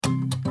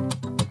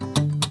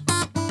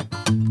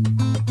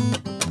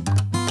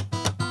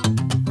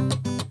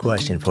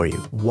question for you.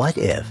 What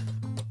if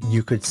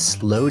you could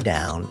slow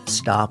down,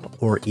 stop,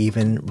 or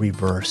even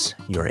reverse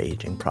your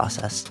aging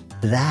process?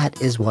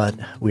 That is what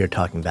we are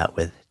talking about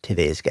with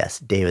today's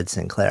guest, David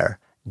Sinclair.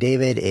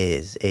 David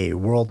is a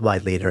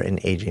worldwide leader in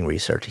aging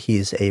research.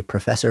 He's a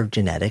professor of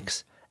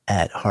genetics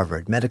at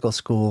Harvard Medical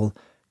School,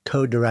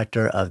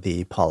 co-director of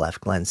the Paul F.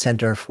 Glenn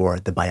Center for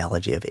the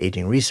Biology of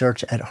Aging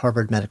Research at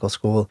Harvard Medical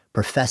School,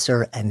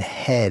 professor and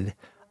head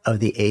of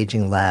the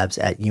aging labs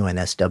at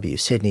UNSW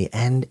Sydney,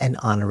 and an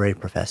honorary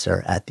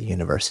professor at the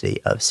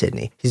University of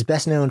Sydney. He's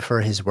best known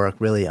for his work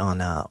really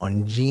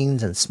on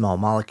genes and small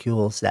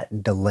molecules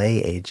that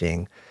delay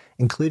aging,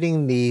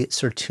 including the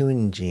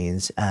sirtuin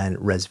genes and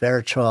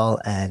resveratrol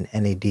and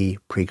NAD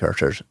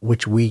precursors,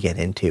 which we get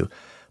into.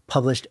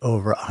 Published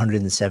over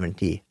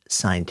 170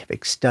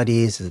 scientific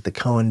studies, is the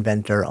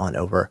co-inventor on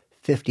over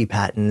 50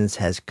 patents,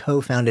 has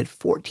co-founded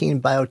 14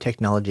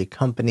 biotechnology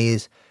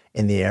companies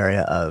in the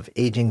area of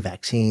aging,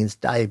 vaccines,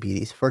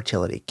 diabetes,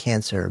 fertility,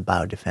 cancer,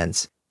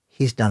 biodefense.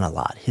 He's done a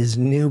lot. His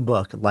new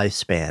book,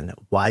 Lifespan,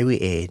 Why We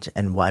Age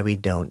and Why We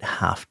Don't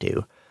Have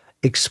to,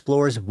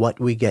 explores what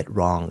we get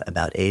wrong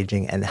about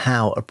aging and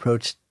how,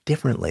 approached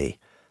differently,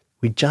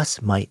 we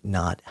just might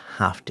not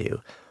have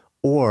to.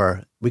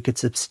 Or we could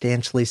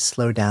substantially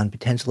slow down,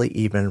 potentially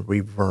even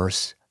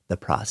reverse the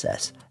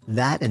process.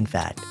 That, in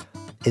fact,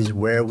 is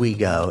where we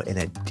go in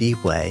a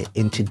deep way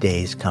in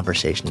today's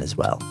conversation as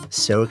well.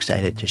 So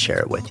excited to share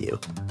it with you.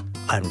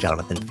 I'm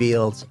Jonathan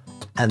Fields,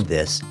 and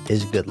this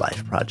is Good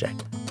Life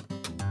Project.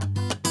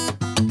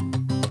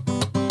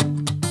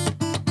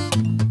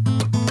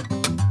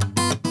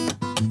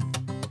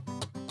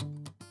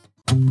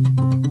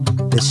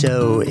 The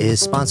show is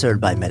sponsored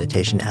by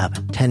meditation app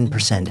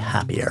 10%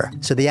 Happier.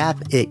 So the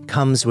app, it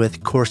comes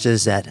with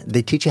courses that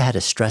they teach you how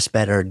to stress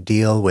better,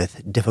 deal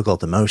with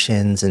difficult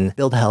emotions, and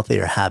build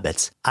healthier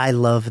habits. I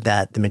love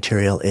that the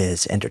material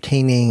is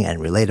entertaining and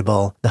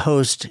relatable. The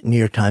host, New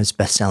York Times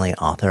bestselling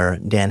author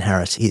Dan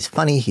Harris, he's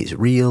funny, he's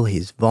real,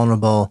 he's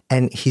vulnerable,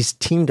 and he's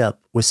teamed up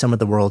with some of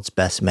the world's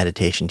best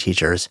meditation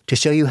teachers to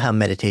show you how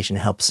meditation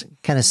helps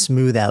kind of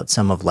smooth out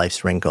some of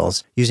life's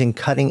wrinkles using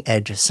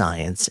cutting-edge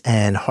science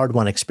and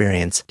hard-won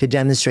experience to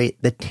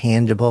demonstrate the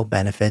tangible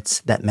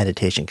benefits that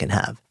meditation can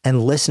have.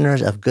 And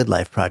listeners of Good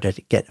Life Project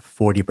get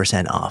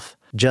 40% off.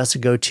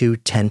 Just go to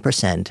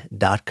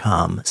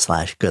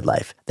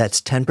 10percent.com/goodlife.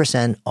 That's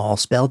 10% all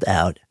spelled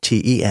out,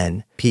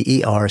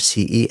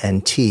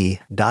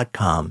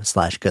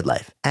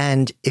 TENPERCENT.com/goodlife.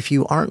 And if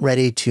you aren't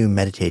ready to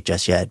meditate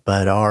just yet,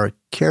 but are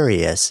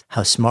curious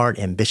how smart,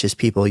 ambitious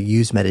people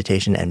use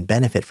meditation and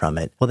benefit from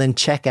it, well, then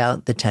check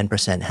out the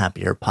 10%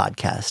 Happier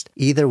podcast.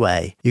 Either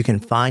way, you can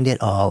find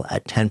it all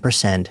at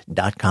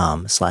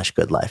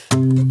 10percent.com/goodlife.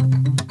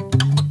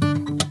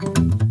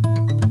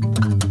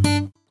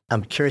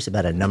 I'm curious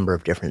about a number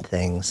of different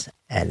things,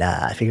 and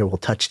I figure we'll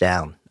touch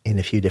down in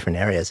a few different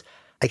areas.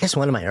 I guess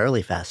one of my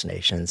early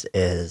fascinations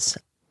is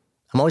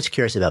I'm always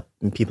curious about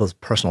people's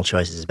personal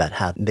choices about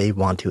how they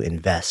want to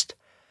invest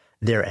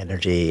their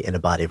energy in a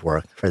body of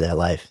work for their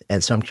life.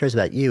 And so I'm curious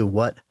about you.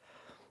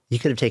 You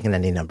could have taken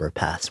any number of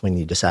paths when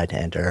you decide to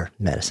enter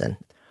medicine.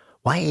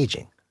 Why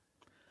aging?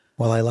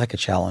 Well, I like a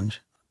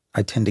challenge.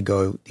 I tend to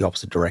go the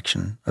opposite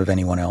direction of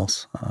anyone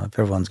else. If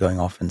everyone's going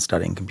off and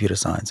studying computer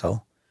science,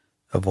 I'll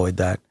avoid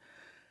that.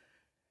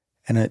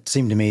 And it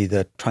seemed to me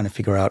that trying to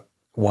figure out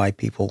why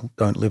people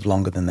don't live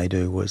longer than they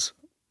do was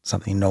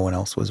something no one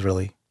else was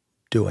really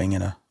doing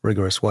in a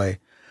rigorous way.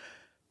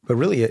 But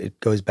really, it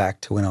goes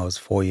back to when I was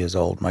 4 years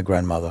old. My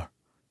grandmother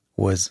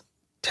was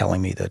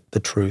telling me the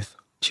truth.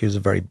 She was a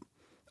very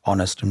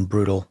honest and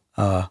brutal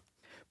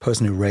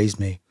person who raised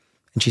me.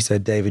 And she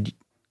said, David,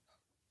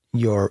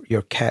 your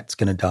cat's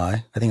going to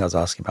die. I think I was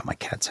asking about my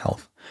cat's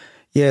health.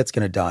 Yeah, it's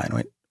going to die. And I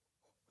went,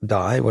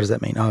 die? What does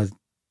that mean? Oh,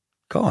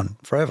 gone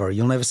forever.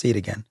 You'll never see it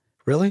again.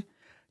 Really?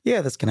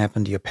 Yeah, that's going to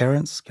happen to your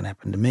parents. It's going to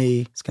happen to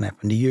me. It's going to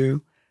happen to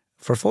you.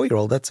 For a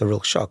 4-year-old, that's a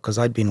real shock because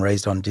I'd been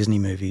raised on Disney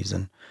movies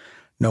and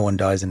no one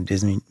dies in a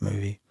Disney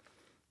movie.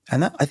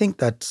 And I think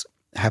that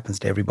happens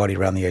to everybody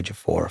around the age of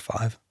 4 or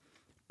 5.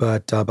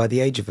 But by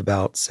the age of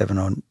about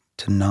 7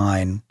 to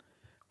 9,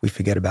 we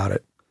forget about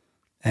it.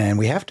 And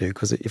we have to,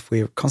 because if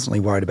we're constantly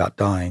worried about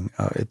dying,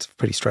 it's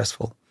pretty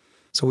stressful.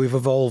 So we've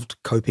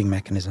evolved coping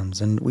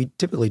mechanisms, and we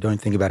typically don't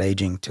think about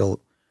aging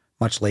till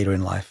much later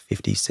in life,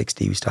 50,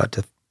 60, we start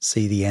to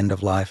see the end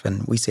of life,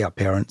 and we see our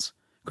parents,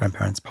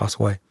 grandparents pass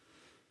away.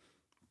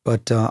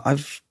 But I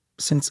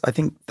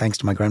think thanks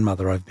to my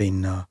grandmother, I've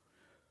been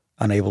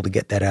unable to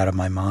get that out of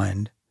my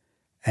mind.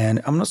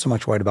 And I'm not so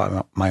much worried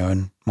about my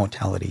own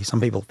mortality.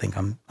 Some people think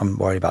I'm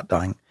worried about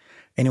dying.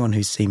 Anyone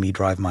who's seen me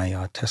drive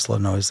my Tesla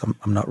knows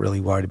I'm not really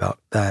worried about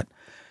that.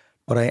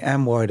 But I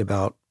am worried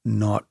about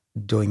not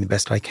doing the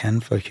best I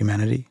can for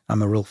humanity.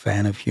 I'm a real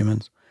fan of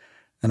humans,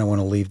 and I want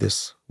to leave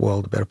this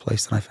world a better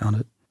place than I found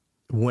it.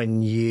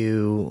 When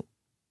you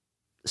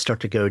start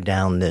to go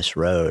down this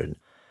road,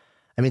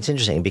 I mean, it's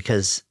interesting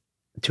because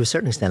to a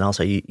certain extent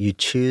also, you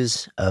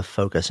choose a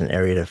focus, an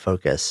area to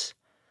focus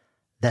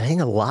that I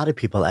think a lot of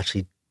people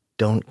actually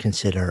don't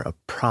consider a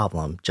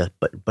problem,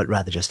 but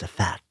rather just a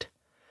fact.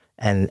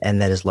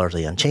 and that is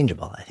largely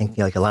unchangeable. I think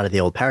like a lot of the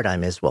old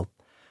paradigm is, well,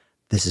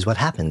 this is what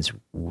happens.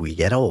 We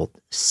get old,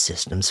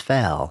 systems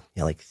fail,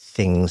 like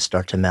things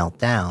start to melt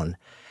down.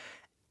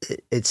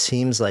 It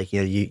seems like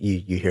you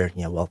hear,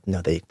 well,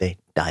 no, they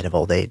died of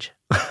old age.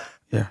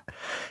 Yeah.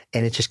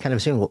 And it's just kind of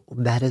assuming, well,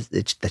 that's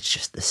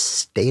just the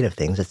state of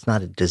things. It's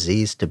not a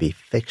disease to be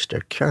fixed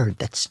or cured.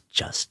 That's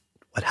just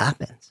what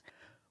happens.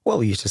 Well,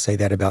 we used to say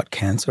that about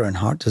cancer and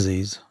heart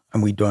disease,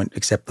 and we don't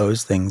accept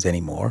those things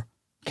anymore.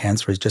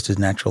 Cancer is just as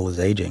natural as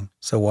aging.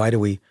 So why do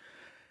we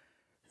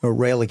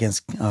rail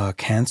against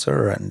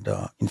cancer and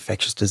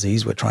infectious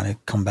disease? We're trying to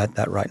combat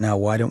that right now.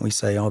 Why don't we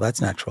say, oh, that's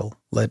natural.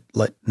 Let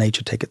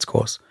nature take its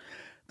course.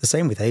 The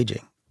same with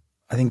aging.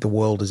 I think the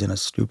world is in a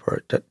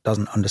stupor. It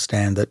doesn't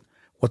understand that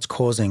what's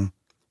causing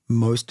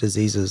most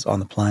diseases on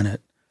the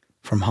planet,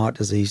 from heart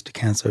disease to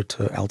cancer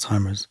to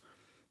Alzheimer's,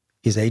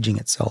 is aging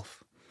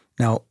itself.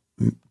 Now,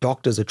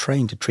 doctors are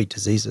trained to treat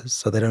diseases,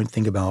 so they don't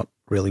think about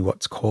really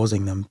what's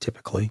causing them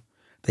typically.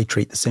 They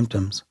treat the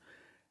symptoms.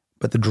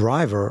 But the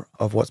driver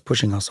of what's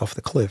pushing us off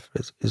the cliff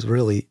is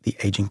really the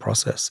aging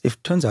process. It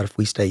turns out if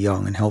we stay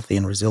young and healthy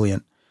and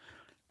resilient,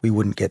 we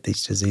wouldn't get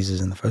these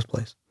diseases in the first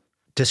place.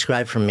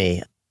 Describe for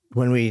me,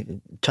 when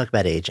we talk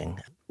about aging,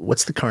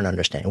 what's the current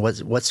understanding?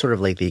 What's sort of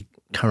like the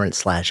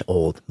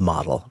current/old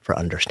model for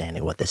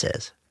understanding what this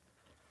is?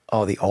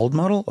 Oh, the old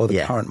model or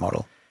the current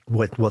model?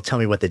 Well, tell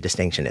me what the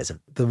distinction is.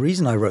 The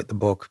reason I wrote the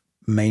book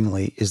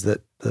mainly is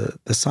that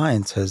the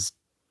science has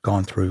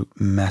gone through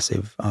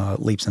massive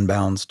leaps and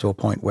bounds to a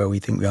point where we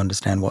think we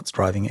understand what's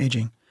driving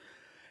aging.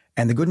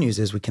 And the good news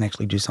is we can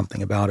actually do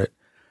something about it.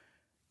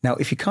 Now,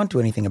 if you can't do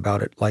anything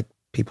about it, like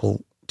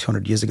people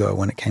 200 years ago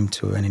when it came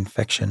to an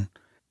infection,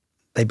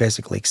 they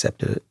basically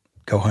accepted it.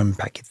 Go home and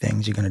pack your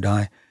things, you're going to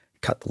die.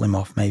 Cut the limb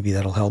off, maybe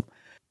that'll help.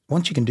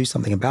 Once you can do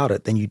something about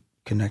it, then you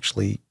can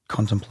actually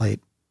contemplate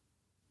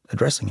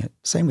addressing it.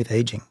 Same with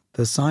aging.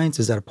 The science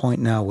is at a point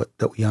now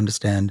that we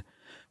understand,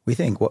 we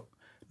think,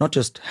 not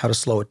just how to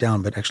slow it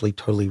down, but actually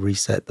totally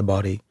reset the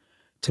body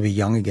to be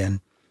young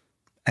again.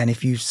 And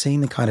if you've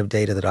seen the kind of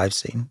data that I've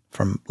seen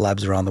from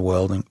labs around the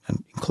world, and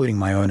including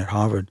my own at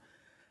Harvard,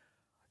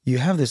 you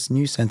have this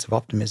new sense of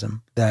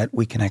optimism that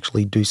we can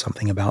actually do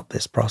something about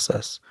this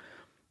process.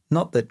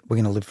 Not that we're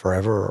going to live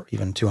forever or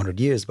even 200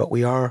 years, but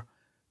we are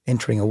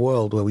entering a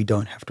world where we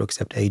don't have to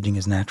accept aging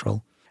as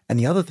natural. And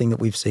the other thing that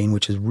we've seen,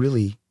 which is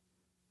really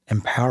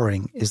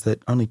empowering, is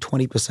that only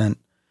 20%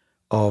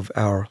 of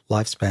our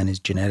lifespan is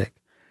genetic,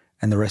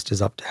 and the rest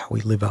is up to how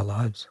we live our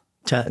lives.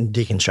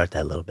 Deconstruct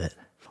that a little bit.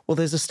 Well,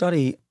 there's a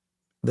study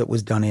that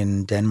was done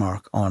in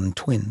Denmark on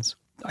twins,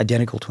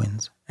 identical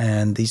twins,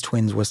 and these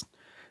twins were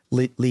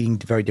leading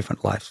very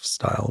different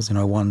lifestyles.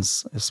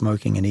 One's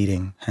smoking and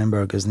eating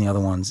hamburgers, and the other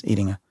one's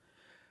eating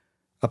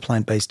a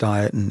plant-based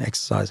diet and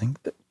exercising,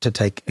 to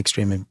take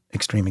extreme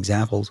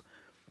examples.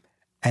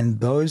 And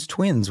those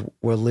twins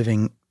were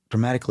living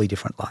dramatically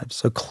different lives.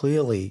 So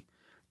clearly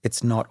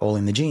it's not all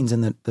in the genes,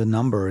 and the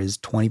number is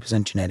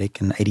 20%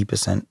 genetic and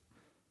 80%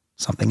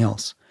 something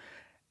else.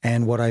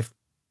 And what I've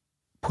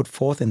put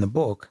forth in the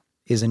book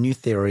is a new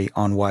theory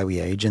on why we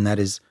age, and that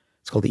is,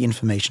 it's called the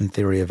information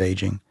theory of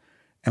aging.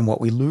 And what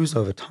we lose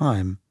over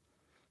time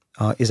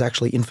is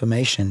actually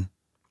information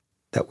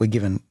that we're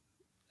given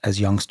as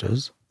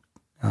youngsters.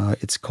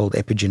 It's called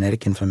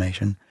epigenetic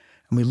information.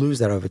 And we lose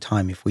that over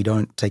time if we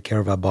don't take care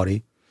of our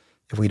body,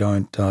 if we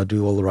don't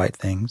do all the right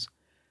things,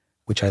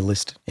 which I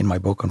list in my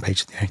book on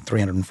page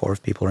 304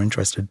 if people are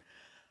interested.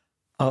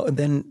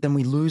 Then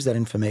we lose that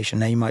information.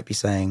 Now you might be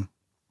saying,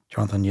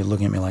 Jonathan, you're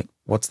looking at me like,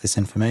 what's this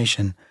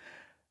information?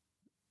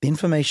 The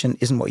information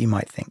isn't what you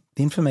might think.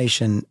 The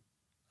information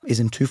is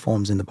in two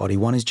forms in the body.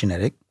 One is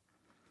genetic,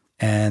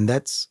 and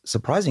that's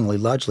surprisingly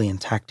largely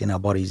intact in our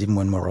bodies even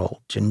when we're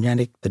old.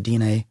 Genetic, the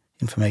DNA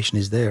information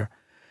is there.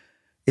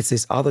 It's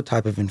this other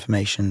type of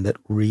information that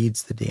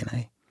reads the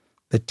DNA,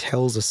 that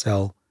tells a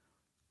cell,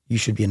 you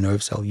should be a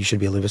nerve cell, you should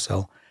be a liver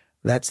cell.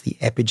 That's the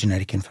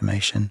epigenetic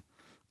information,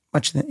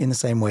 much in the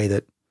same way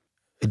that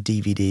a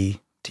DVD,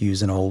 to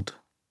use an old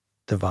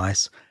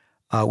device,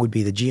 would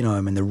be the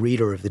genome, and the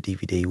reader of the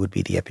DVD would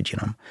be the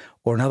epigenome.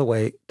 Or another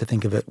way to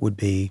think of it would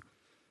be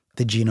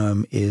the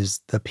genome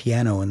is the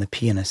piano and the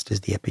pianist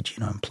is the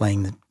epigenome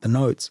playing the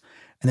notes,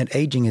 and that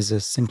aging is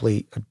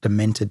simply a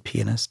demented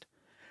pianist.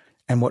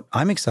 And what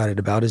I'm excited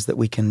about is that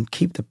we can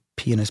keep the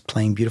pianist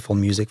playing beautiful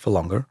music for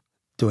longer,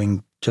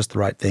 doing just the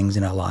right things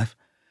in our life.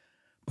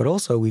 But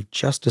also we've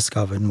just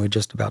discovered, and we're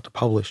just about to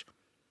publish,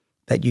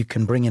 that you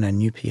can bring in a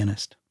new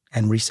pianist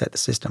and reset the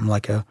system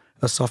like a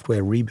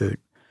software reboot.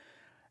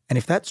 And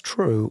if that's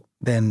true,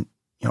 then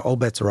all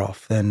bets are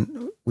off.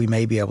 Then we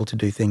may be able to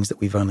do things that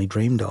we've only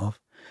dreamed of.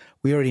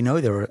 We already know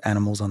there are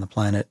animals on the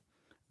planet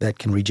that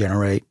can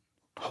regenerate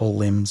whole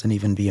limbs and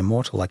even be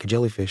immortal, like a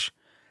jellyfish.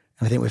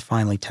 And I think we're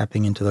finally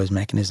tapping into those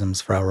mechanisms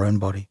for our own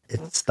body.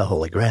 It's the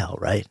Holy Grail,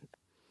 right?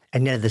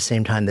 And yet at the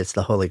same time, that's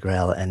the Holy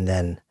Grail. And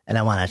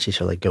I want to actually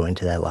sort of go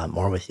into that a lot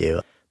more with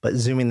you. But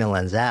zooming the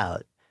lens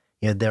out,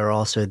 there are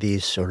also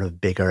these sort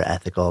of bigger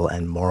ethical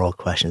and moral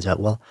questions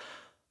about, well,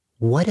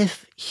 what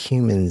if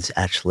humans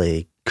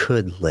actually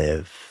could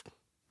live,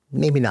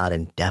 maybe not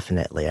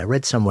indefinitely. I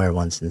read somewhere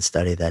once in a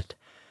study that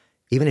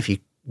even if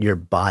your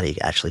body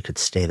actually could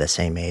stay the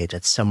same age,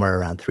 at somewhere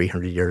around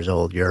 300 years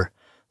old, your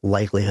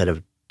likelihood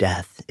of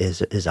death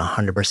is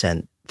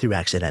 100% through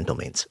accidental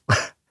means.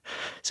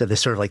 So there's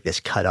sort of like this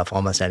cutoff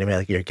almost anyway,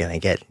 like you're going to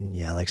get,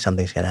 like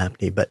something's going to happen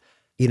to you. But,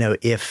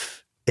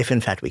 if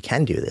in fact we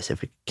can do this,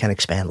 if we can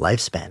expand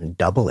lifespan,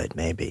 double it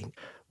maybe,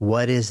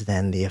 what is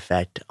then the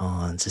effect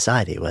on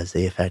society? What is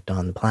the effect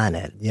on the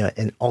planet?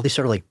 And all these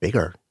sort of like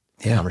bigger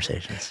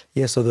conversations.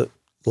 Yeah, so the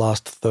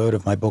last third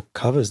of my book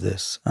covers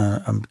this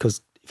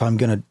because if I'm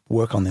going to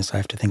work on this, I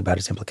have to think about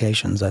its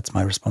implications. That's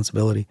my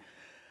responsibility.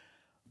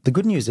 The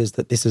good news is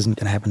that this isn't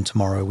going to happen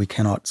tomorrow. We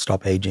cannot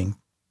stop aging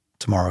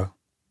tomorrow.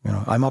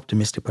 I'm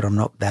optimistic, but I'm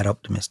not that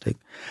optimistic.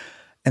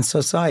 And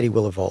society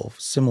will evolve,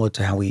 similar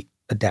to how we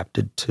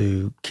adapted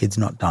to kids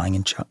not dying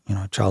in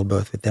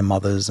childbirth with their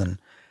mothers and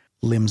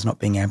limbs not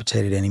being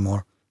amputated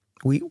anymore.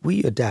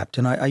 We adapt.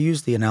 And I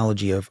use the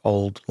analogy of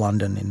old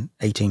London in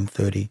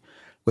 1830,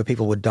 where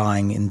people were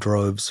dying in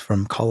droves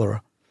from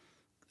cholera.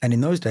 And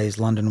in those days,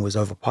 London was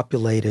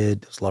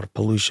overpopulated. There was a lot of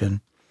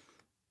pollution.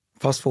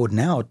 Fast forward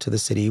now to the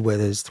city where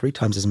there's 3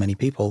 times as many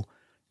people,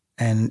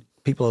 and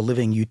people are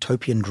living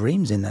utopian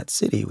dreams in that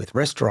city with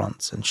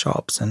restaurants and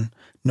shops and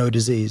no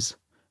disease,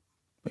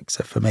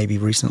 except for maybe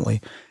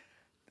recently.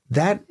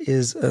 That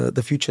is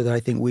the future that I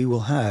think we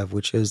will have,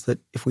 which is that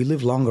if we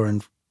live longer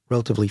and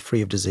relatively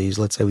free of disease,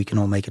 let's say we can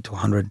all make it to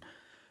 100,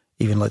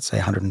 even let's say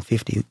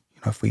 150,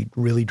 if we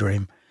really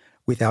dream,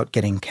 without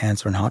getting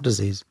cancer and heart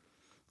disease,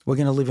 we're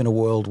going to live in a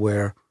world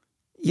where,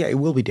 it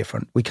will be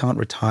different. We can't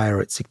retire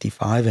at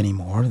 65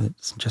 anymore.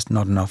 There's just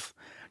not enough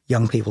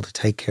young people to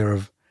take care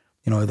of,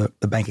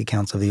 the bank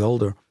accounts of the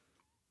older.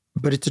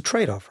 But it's a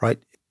trade-off, right?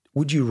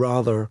 Would you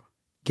rather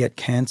get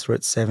cancer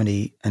at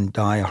 70 and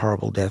die a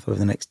horrible death over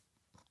the next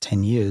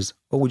 10 years,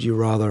 or would you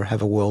rather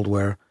have a world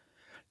where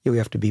we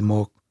have to be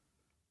more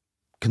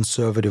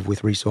conservative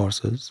with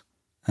resources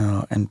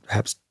and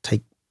perhaps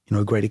take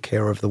greater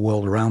care of the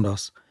world around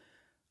us,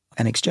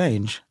 and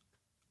exchange,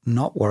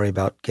 not worry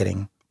about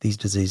getting these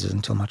diseases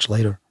until much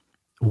later?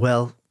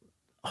 Well,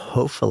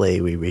 hopefully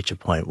we reach a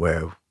point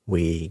where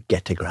we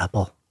get to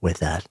grapple with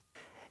that.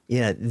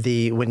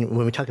 When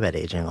we talk about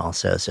aging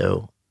also,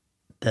 so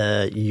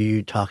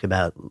you talk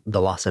about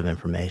the loss of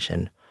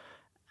information.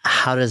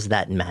 How does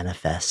that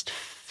manifest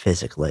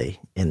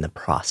physically in the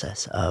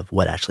process of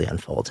what actually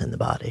unfolds in the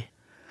body?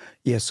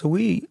 Yeah, so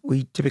we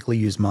typically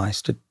use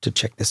mice to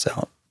check this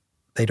out.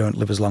 They don't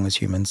live as long as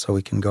humans, so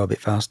we can go a bit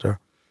faster.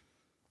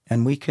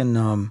 And we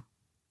can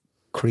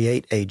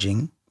create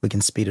aging. We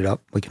can speed it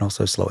up. We can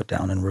also slow it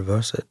down and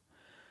reverse it.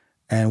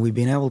 And we've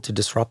been able to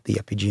disrupt the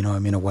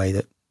epigenome in a way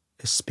that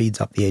speeds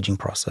up the aging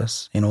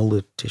process in all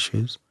the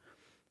tissues,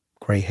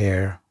 gray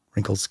hair,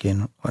 wrinkled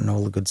skin, and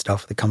all the good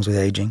stuff that comes with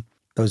aging.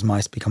 Those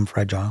mice become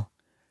fragile.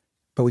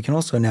 But we can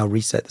also now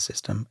reset the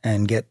system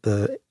and get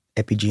the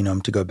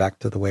epigenome to go back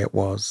to the way it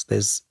was.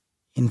 There's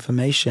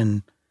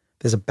information,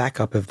 there's a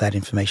backup of that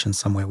information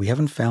somewhere. We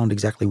haven't found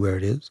exactly where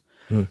it is,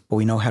 but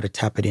we know how to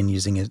tap it in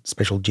using a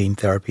special gene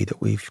therapy that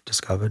we've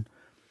discovered.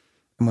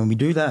 And when we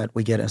do that,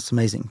 we get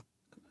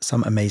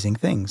some amazing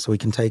things. So we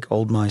can take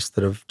old mice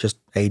that have just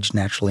aged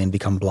naturally and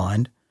become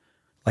blind,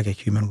 like a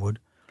human would,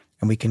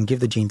 and we can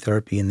give the gene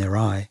therapy in their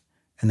eye,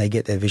 and they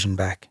get their vision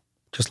back,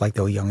 just like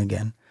they were young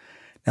again.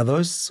 Now,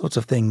 those sorts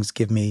of things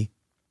give me,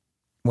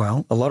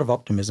 a lot of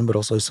optimism, but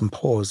also some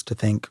pause to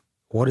think,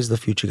 what is the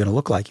future going to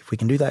look like? If we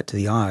can do that to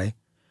the eye,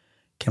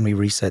 can we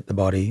reset the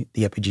body,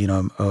 the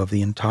epigenome of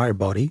the entire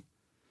body?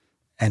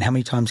 And how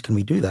many times can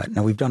we do that?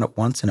 Now, we've done it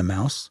once in a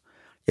mouse.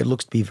 It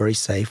looks to be very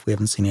safe. We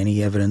haven't seen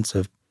any evidence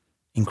of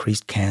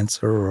increased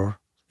cancer or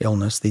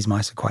illness. These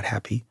mice are quite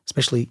happy,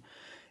 especially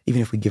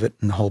even if we give it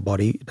in the whole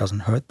body, it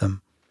doesn't hurt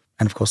them.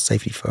 And of course,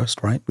 safety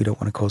first, right? We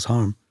don't want to cause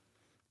harm.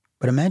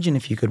 But imagine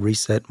if you could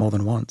reset more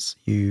than once.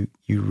 You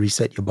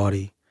reset your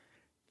body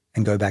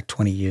and go back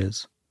 20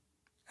 years.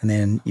 And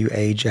then you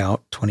age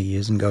out 20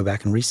 years and go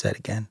back and reset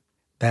again.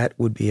 That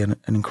would be an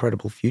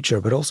incredible future,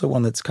 but also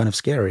one that's kind of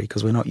scary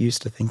because we're not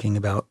used to thinking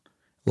about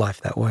life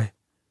that way.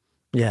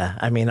 Yeah.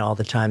 I mean, all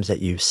the times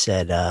that you've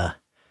said,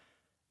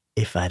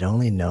 if I'd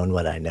only known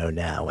what I know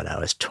now when I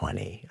was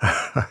 20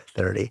 or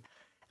 30,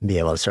 and be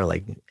able to sort of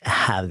like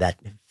have that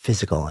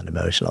physical and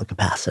emotional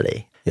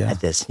capacity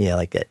at this,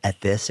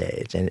 at this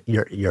age. And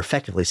you're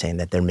effectively saying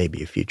that there may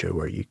be a future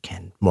where you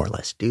can more or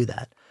less do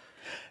that.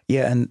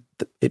 Yeah, and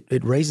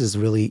it raises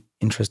really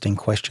interesting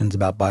questions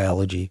about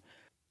biology.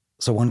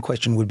 So one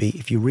question would be,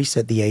 if you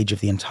reset the age of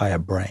the entire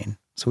brain,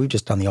 so we've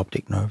just done the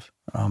optic nerve,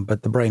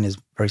 but the brain is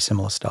very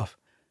similar stuff.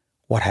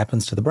 What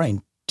happens to the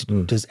brain?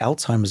 Does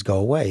Alzheimer's go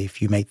away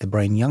if you make the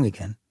brain young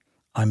again?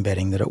 I'm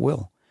betting that it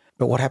will.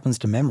 But what happens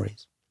to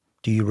memories?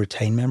 Do you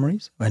retain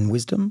memories and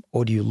wisdom,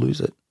 or do you lose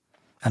it?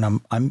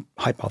 And I'm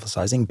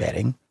hypothesizing,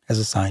 betting, as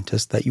a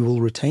scientist, that you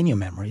will retain your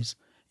memories.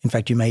 In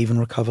fact, you may even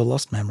recover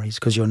lost memories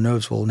because your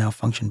nerves will now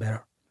function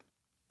better.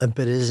 But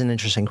it is an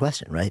interesting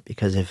question, right?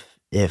 Because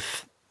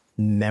if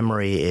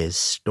memory is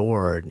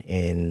stored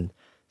in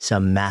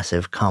some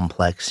massive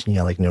complex,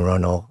 like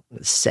neuronal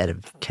set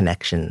of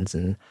connections.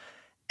 And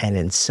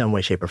in some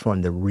way, shape, or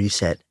form, the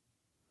reset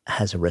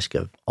has a risk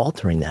of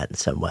altering that in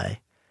some way.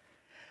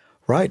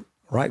 Right.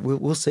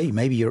 We'll see.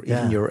 Maybe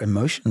even your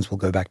emotions will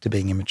go back to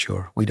being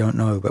immature. We don't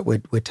know, but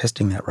we're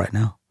testing that right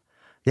now.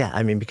 Yeah,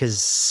 I mean, because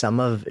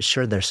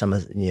there's some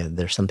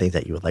things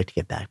that you would like to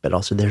get back, but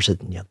also there's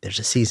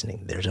a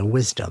seasoning, there's a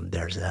wisdom,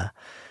 there's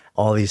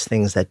all these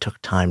things that took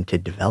time to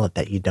develop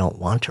that you don't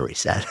want to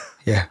reset.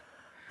 Yeah.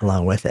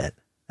 Along with it.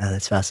 And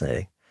that's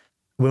fascinating.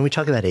 When we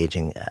talk about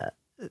aging,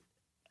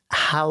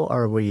 how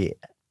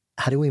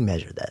do we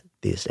measure that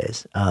these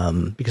days?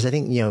 Because I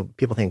think,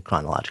 people think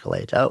chronological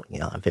age. Oh,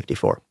 I'm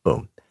 54.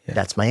 Boom. Yeah.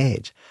 That's my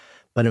age.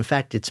 But in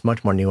fact, it's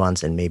much more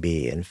nuanced, and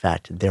maybe, in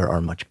fact, there are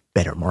much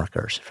better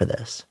markers for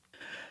this.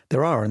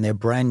 There are, and they're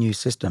brand new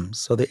systems.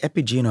 So the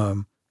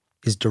epigenome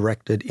is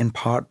directed in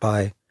part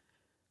by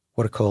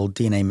what are called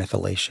DNA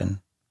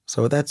methylation.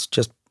 So that's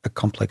just a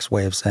complex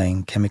way of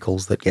saying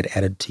chemicals that get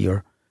added to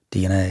your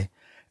DNA.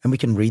 And we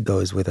can read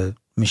those with a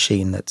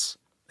machine that's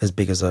as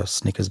big as a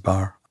Snickers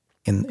bar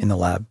in the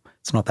lab.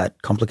 It's not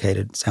that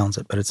complicated, sounds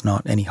it, but it's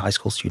not. Any high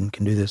school student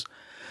can do this.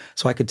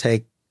 So I could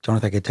take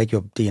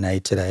your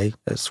DNA today,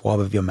 a swab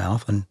of your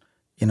mouth, and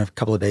in a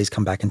couple of days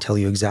come back and tell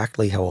you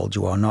exactly how old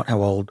you are, not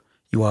how old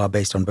you are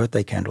based on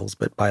birthday candles,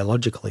 but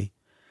biologically,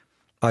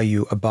 are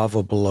you above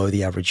or below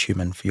the average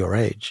human for your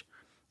age?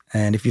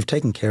 And if you've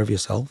taken care of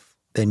yourself,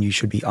 then you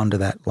should be under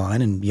that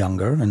line and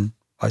younger, and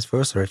vice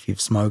versa. If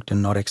you've smoked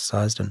and not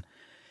exercised and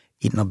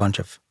eaten a bunch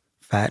of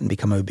fat and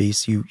become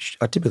obese, you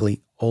are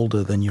typically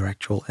older than your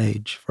actual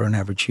age for an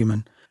average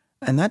human.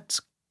 And that's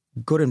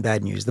good and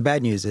bad news. The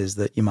bad news is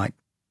that you might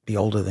be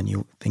older than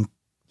you think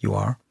you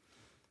are.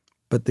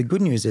 But the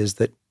good news is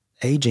that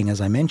aging,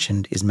 as I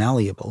mentioned, is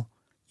malleable.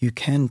 You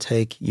can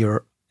take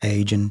your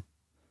age and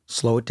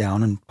slow it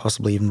down and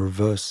possibly even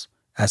reverse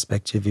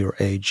aspects of your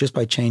age just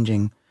by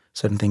changing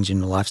certain things in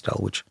your lifestyle,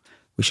 which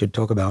we should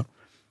talk about.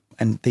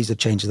 And these are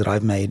changes that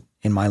I've made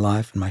in my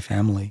life and my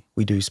family.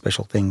 We do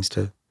special things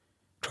to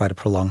try to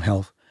prolong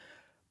health.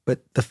 But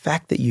the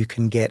fact that you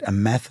can get a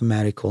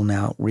mathematical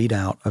now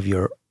readout of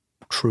your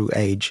true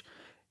age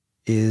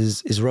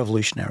is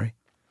revolutionary.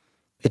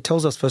 It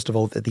tells us, first of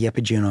all, that the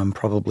epigenome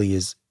probably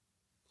is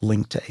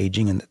linked to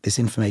aging and that this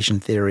information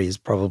theory is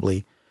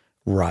probably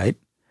right.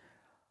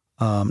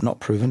 Not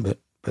proven, but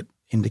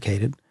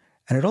indicated.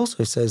 And it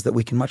also says that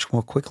we can much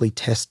more quickly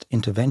test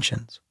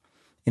interventions.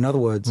 In other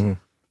words,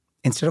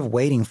 instead of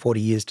waiting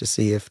 40 years to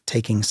see if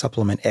taking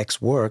supplement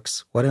X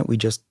works, why don't we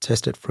just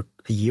test it for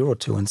a year or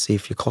two and see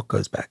if your clock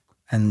goes back?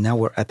 And now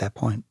we're at that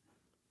point.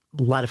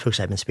 A lot of folks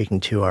I've been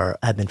speaking to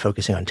have been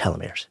focusing on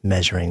telomeres,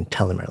 measuring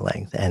telomere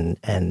length,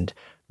 and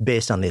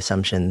based on the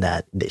assumption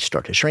that they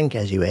start to shrink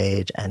as you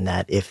age, and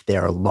that if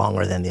they're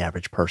longer than the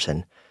average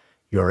person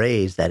your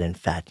age, that in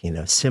fact,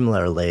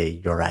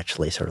 similarly, you're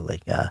actually sort of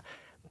like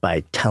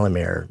by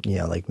telomere,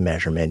 like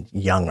measurement,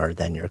 younger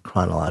than your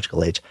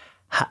chronological age.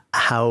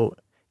 How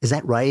is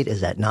that right?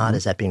 Is that not?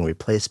 Is that being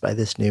replaced by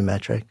this new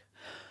metric?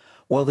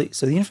 Well,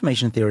 so the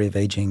information theory of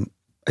aging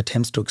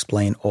attempts to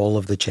explain all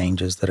of the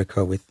changes that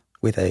occur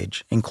with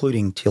age,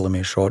 including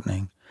telomere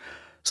shortening.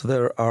 So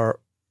there are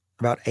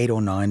about 8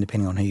 or 9,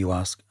 depending on who you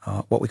ask,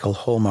 what we call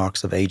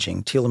hallmarks of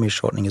aging. Telomere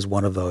shortening is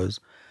one of those.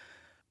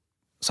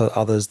 So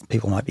others,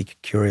 people might be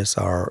curious,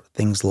 are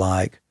things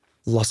like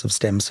loss of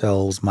stem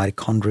cells,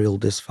 mitochondrial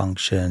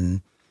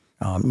dysfunction,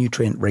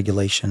 nutrient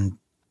regulation,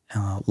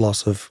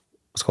 loss of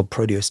what's called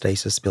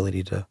proteostasis,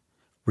 ability to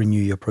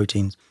renew your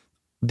proteins.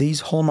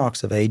 These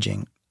hallmarks of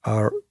aging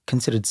are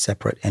considered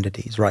separate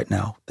entities right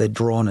now. They're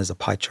drawn as a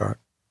pie chart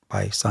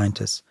by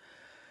scientists.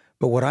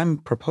 But what I'm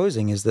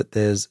proposing is that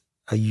there's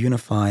a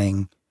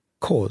unifying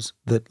cause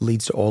that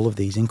leads to all of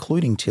these,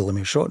 including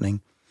telomere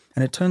shortening.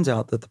 And it turns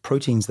out that the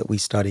proteins that we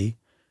study,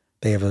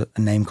 they have a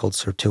name called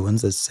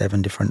sirtuins. There's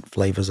 7 different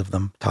flavors of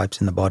them,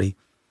 types in the body.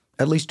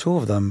 At least 2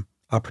 of them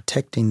are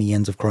protecting the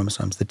ends of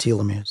chromosomes, the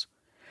telomeres.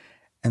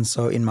 And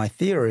so in my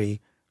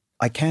theory,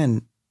 I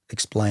can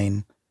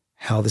explain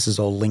how this is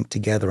all linked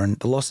together. And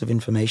the loss of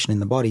information in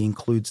the body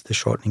includes the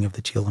shortening of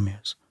the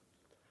telomeres.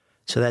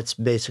 So that's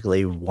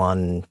basically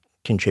one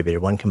contributor,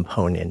 one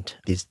component,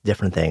 these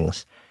different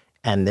things.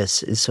 And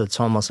so it's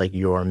almost like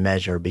your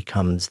measure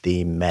becomes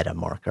the meta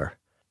marker.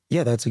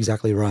 Yeah, that's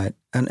exactly right.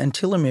 And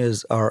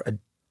telomeres are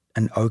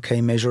an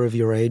okay measure of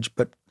your age,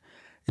 but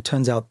it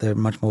turns out they're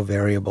much more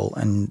variable,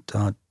 and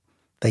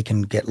they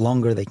can get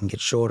longer, they can get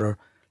shorter.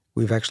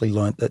 We've actually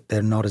learned that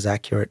they're not as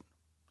accurate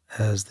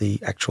as the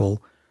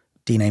actual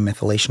DNA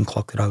methylation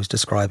clock that I was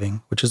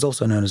describing, which is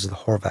also known as the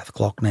Horvath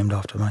clock, named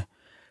after my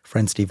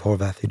friend Steve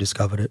Horvath, who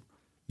discovered it.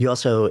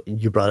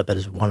 You brought up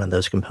as one of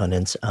those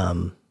components,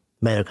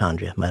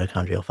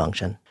 mitochondrial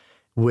function,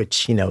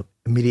 which,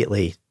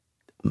 immediately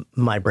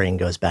my brain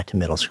goes back to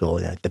middle school,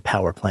 the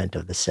power plant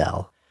of the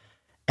cell.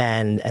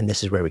 And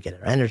this is where we get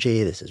our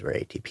energy. This is where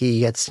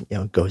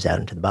ATP goes out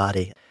into the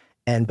body.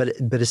 But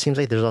it seems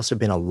like there's also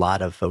been a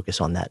lot of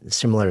focus on that,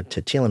 similar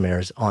to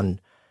telomeres,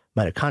 on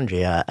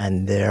mitochondria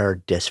and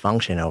their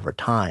dysfunction over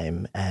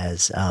time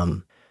as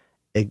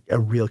a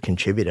real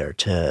contributor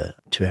to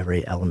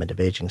every element of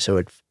aging. So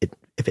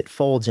if it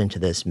folds into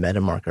this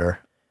metamarker,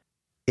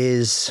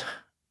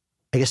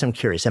 I guess I'm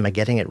curious, am I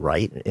getting it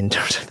right in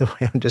terms of the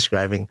way I'm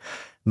describing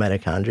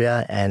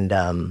mitochondria?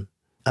 And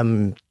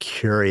I'm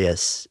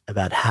curious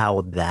about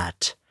how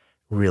that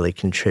really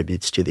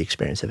contributes to the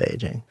experience of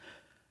aging.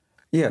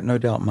 Yeah, no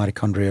doubt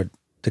mitochondria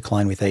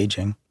decline with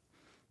aging.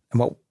 And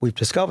what we've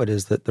discovered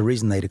is that the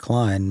reason they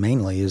decline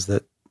mainly is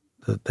that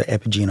the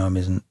epigenome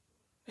isn't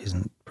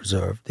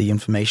preserved. The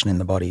information in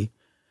the body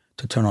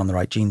to turn on the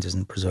right genes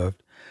isn't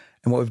preserved.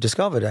 And what we've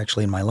discovered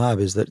actually in my lab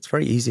is that it's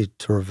very easy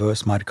to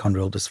reverse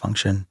mitochondrial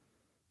dysfunction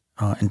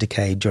and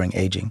decay during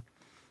aging.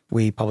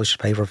 We published a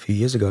paper a few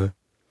years ago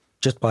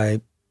just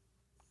by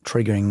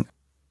triggering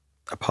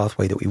a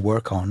pathway that we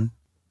work on,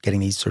 getting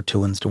these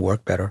sirtuins to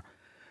work better.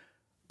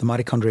 The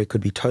mitochondria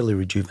could be totally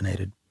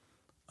rejuvenated.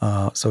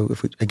 So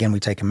if we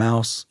take a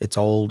mouse, it's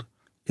old,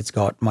 it's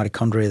got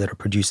mitochondria that are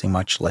producing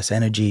much less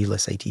energy,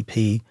 less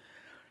ATP.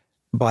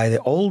 By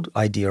the old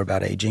idea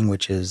about aging,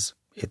 which is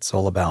it's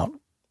all about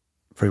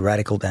free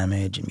radical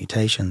damage and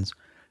mutations,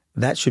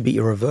 that should be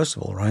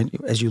irreversible, right?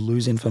 As you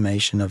lose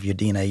information of your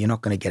DNA, you're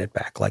not going to get it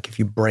back. Like if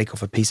you break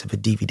off a piece of a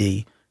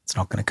DVD, it's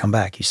not going to come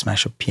back. You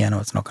smash a piano,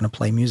 it's not going to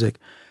play music.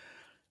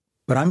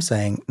 But I'm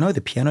saying, no,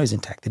 the piano is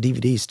intact. The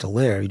DVD is still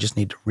there. You just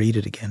need to read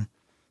it again.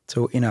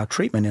 So in our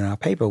treatment, in our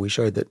paper, we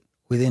showed that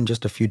within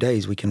just a few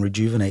days, we can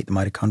rejuvenate the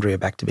mitochondria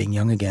back to being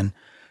young again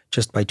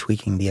just by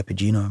tweaking the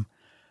epigenome.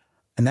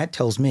 And that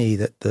tells me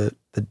that the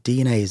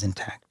DNA is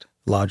intact,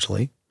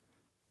 largely.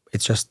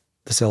 It's just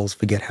the cells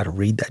forget how to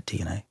read that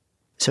DNA.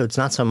 So it's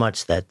not so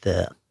much that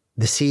the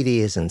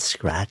CD isn't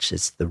scratched,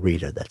 it's the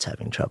reader that's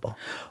having trouble.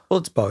 Well,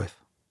 it's both.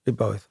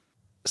 Both.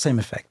 Same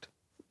effect.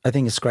 I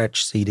think a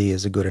scratch CD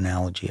is a good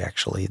analogy,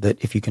 actually,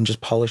 that if you can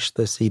just polish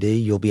the CD,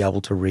 you'll be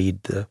able to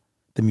read the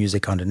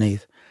music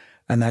underneath.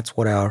 And that's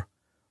what our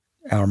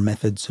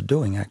methods are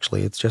doing,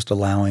 actually. It's just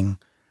allowing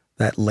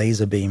that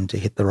laser beam to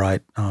hit the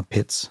right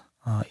pits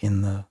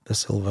in the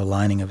silver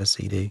lining of a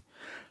CD.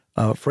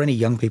 For any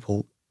young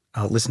people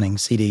listening,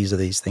 CDs are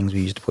these things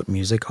we used to put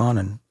music on,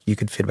 and you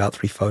could fit about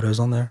 3 photos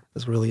on there.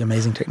 It's really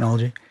amazing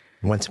technology.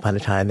 Once upon a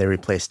time, they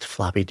replaced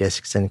floppy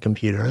disks in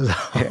computers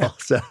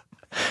also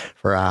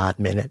for a hot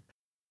minute.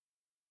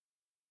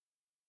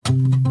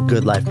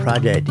 Good Life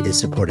Project is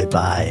supported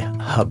by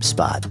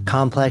HubSpot.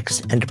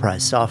 Complex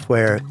enterprise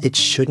software, it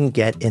shouldn't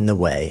get in the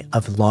way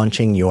of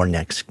launching your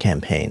next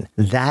campaign.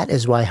 That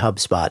is why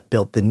HubSpot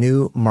built the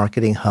new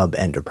Marketing Hub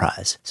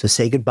Enterprise. So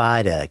say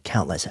goodbye to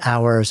countless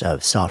hours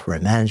of software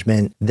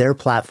management. Their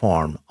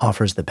platform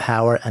offers the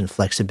power and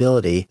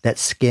flexibility that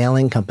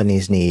scaling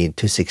companies need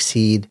to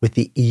succeed with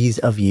the ease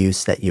of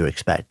use that you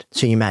expect.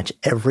 So you match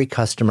every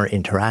customer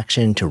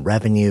interaction to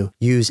revenue,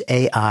 use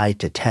AI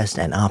to test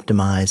and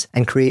optimize,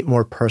 and create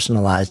more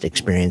personalized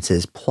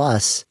experiences.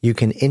 Plus, you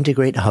can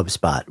integrate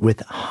HubSpot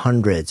with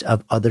hundreds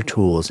of other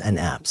tools and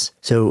apps.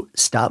 So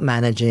stop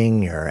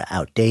managing your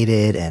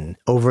outdated and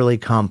overly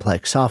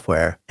complex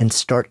software and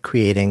start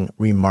creating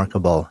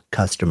remarkable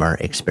customer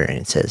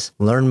experiences.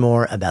 Learn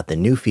more about the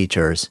new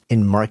features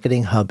in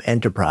Marketing Hub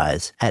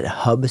Enterprise at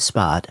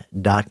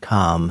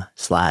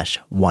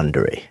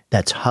HubSpot.com/Wondery.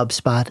 That's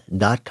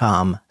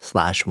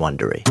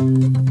HubSpot.com/Wondery.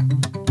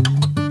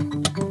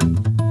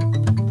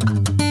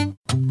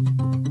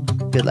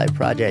 Good Life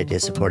Project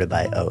is supported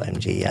by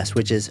OMGyes,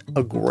 which is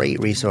a great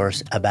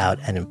resource about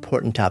an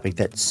important topic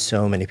that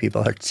so many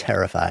people are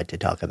terrified to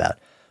talk about: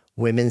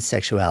 women's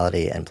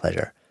sexuality and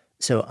pleasure.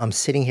 So I'm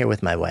sitting here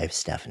with my wife,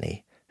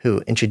 Stephanie, who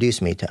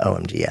introduced me to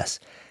OMGyes.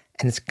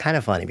 And it's kind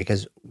of funny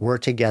because we're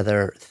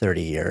together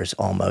 30 years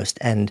almost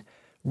and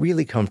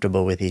really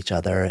comfortable with each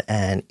other.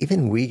 And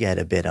even we get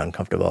a bit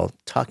uncomfortable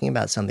talking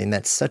about something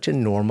that's such a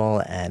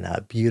normal and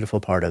a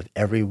beautiful part of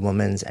every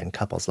woman's and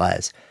couple's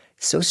lives.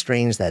 So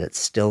strange that it's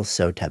still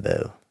so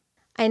taboo.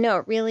 I know,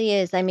 it really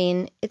is. I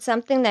mean, it's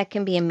something that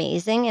can be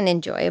amazing and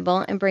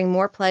enjoyable and bring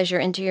more pleasure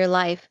into your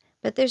life.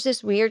 But there's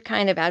this weird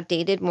kind of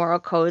outdated moral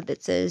code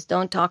that says,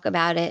 don't talk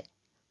about it.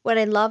 What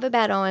I love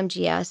about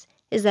OMGyes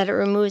is that it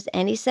removes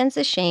any sense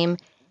of shame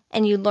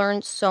and you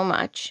learn so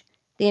much.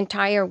 The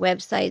entire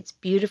website's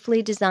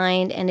beautifully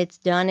designed and it's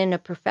done in a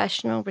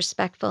professional,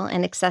 respectful,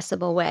 and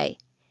accessible way.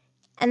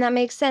 And that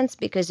makes sense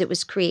because it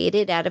was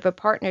created out of a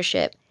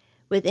partnership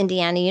with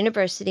Indiana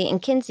University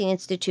and Kinsey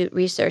Institute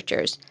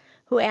researchers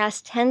who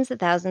asked tens of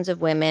thousands of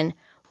women,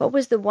 what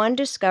was the one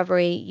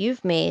discovery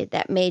you've made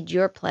that made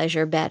your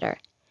pleasure better?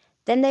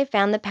 Then they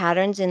found the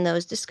patterns in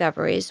those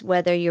discoveries,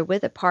 whether you're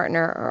with a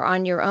partner or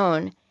on your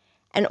own,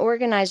 and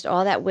organized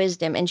all that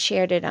wisdom and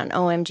shared it on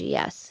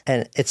OMGyes.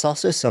 And it's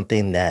also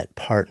something that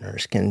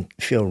partners can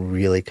feel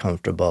really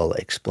comfortable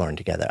exploring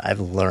together. I've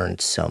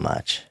learned so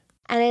much.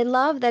 And I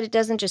love that it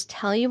doesn't just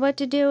tell you what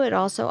to do, it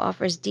also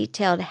offers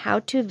detailed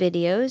how-to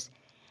videos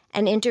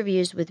and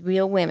interviews with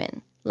real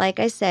women. Like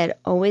I said,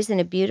 always in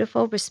a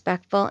beautiful,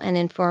 respectful, and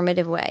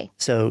informative way.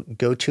 So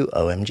go to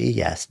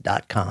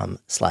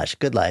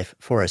omgyes.com/goodlife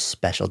for a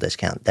special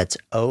discount. That's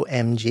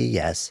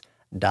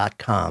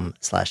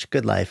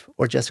omgyes.com/goodlife,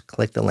 or just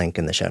click the link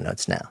in the show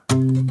notes now.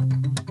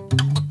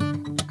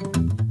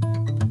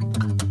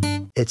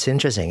 It's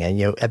interesting. And,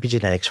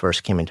 epigenetics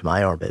first came into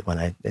my orbit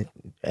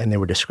and they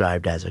were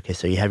described as, okay,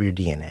 so you have your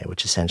DNA,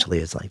 which essentially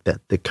is like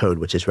the code,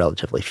 which is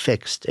relatively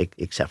fixed,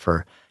 except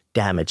for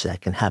damage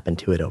that can happen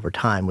to it over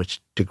time,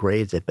 which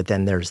degrades it. But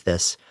then there's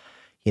this,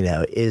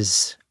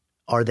 there's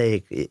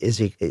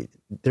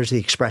the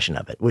expression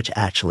of it, which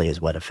actually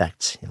is what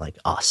affects like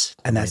us.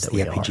 And that's the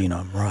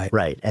epigenome, right?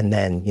 Right. And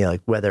then,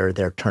 like whether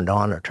they're turned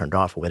on or turned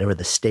off or whatever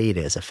the state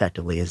is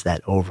effectively is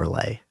that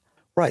overlay.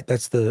 Right.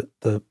 That's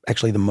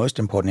actually the most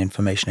important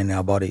information in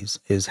our bodies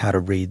is how to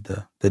read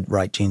the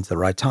right genes at the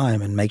right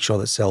time and make sure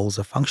that cells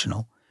are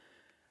functional.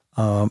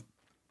 And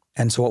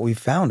so what we've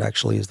found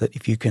actually is that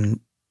if you can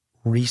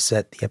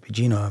reset the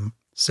epigenome,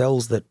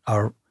 cells that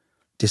are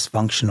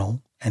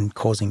dysfunctional and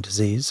causing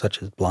disease,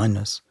 such as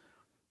blindness,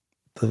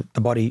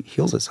 the body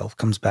heals itself,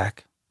 comes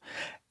back,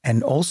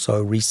 and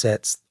also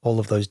resets all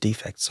of those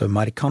defects. So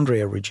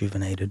mitochondria are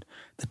rejuvenated,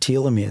 the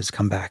telomeres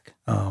come back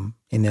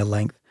in their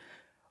length.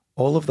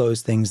 All of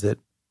those things that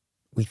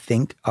we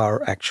think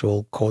are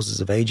actual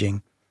causes of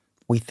aging,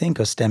 we think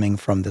are stemming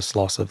from this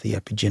loss of the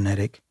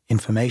epigenetic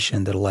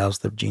information that allows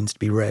the genes to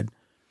be read.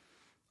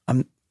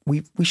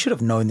 We should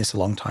have known this a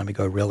long time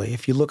ago, really.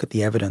 If you look at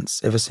the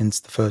evidence, ever since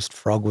the first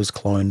frog was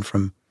cloned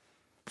from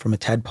a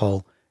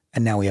tadpole,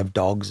 and now we have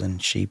dogs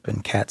and sheep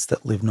and cats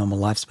that live normal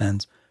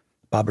lifespans.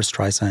 Barbara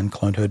Streisand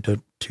cloned her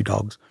 2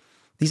 dogs.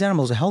 These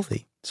animals are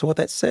healthy. So what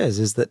that says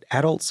is that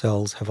adult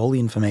cells have all the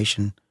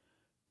information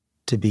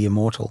to be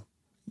immortal.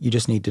 You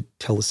just need to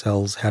tell the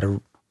cells how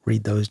to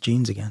read those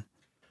genes again.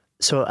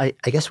 So I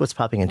guess what's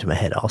popping into my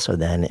head also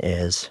then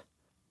is,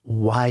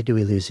 why do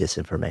we lose this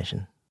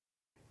information?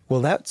 Well,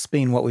 that's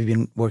been what we've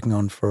been working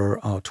on for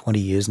 20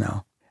 years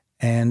now.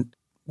 And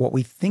what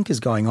we think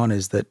is going on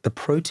is that the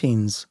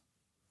proteins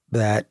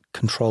that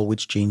control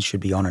which genes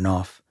should be on and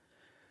off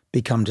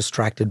become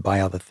distracted by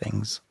other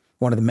things.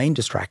 One of the main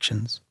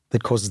distractions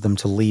that causes them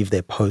to leave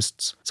their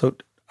posts. So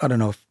I don't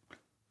know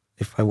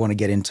if I want to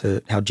get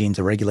into how genes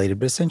are regulated,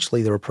 but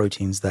essentially there are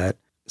proteins that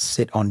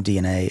sit on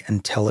DNA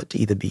and tell it to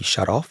either be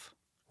shut off,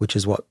 which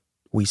is what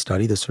we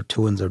study. The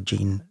sirtuins are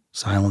gene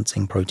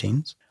silencing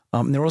proteins.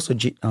 There are also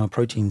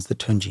proteins that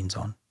turn genes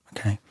on,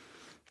 okay?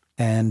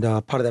 And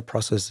part of that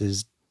process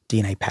is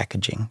DNA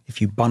packaging.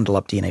 If you bundle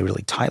up DNA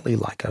really tightly,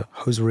 like a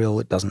hose reel,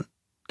 it doesn't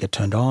get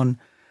turned on.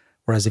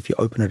 Whereas if you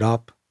open it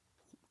up,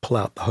 pull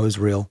out the hose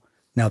reel,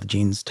 now the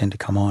genes tend to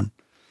come on.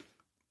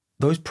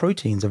 Those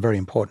proteins are very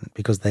important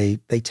because they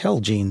tell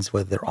genes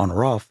whether they're on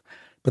or off,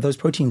 but those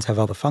proteins have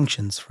other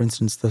functions. For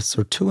instance, the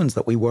sirtuins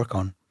that we work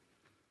on,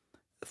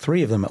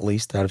 3 of them at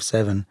least out of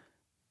 7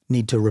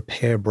 need to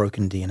repair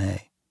broken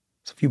DNA.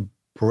 So if you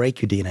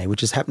break your DNA,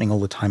 which is happening all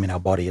the time in our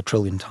body, 1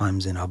 trillion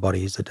times in our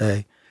bodies a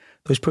day,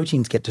 those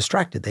proteins get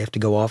distracted. They have to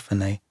go off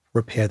and they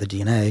repair the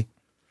DNA,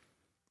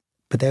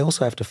 but they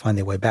also have to find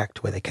their way back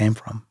to where they came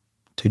from,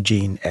 to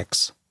gene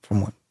X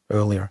from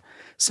earlier.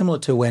 Similar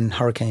to when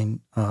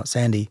Hurricane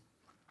Sandy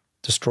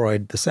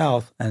destroyed the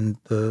South and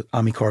the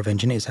Army Corps of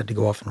Engineers had to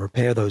go off and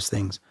repair those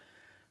things,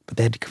 but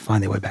they had to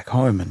find their way back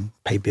home and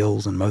pay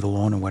bills and mow the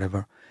lawn and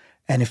whatever.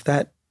 And if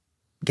that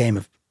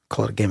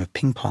call it a game of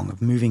ping pong,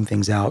 of moving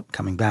things out,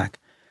 coming back,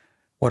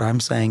 what I'm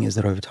saying is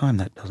that over time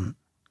that doesn't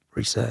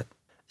reset.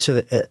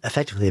 So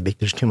effectively,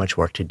 there's too much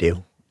work to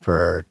do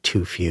for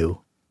too few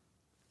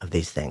of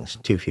these things,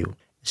 too few.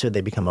 So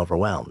they become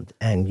overwhelmed,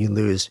 and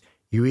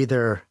you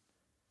either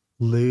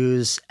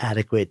lose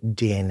adequate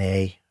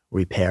DNA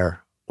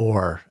repair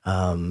or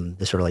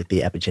the sort of like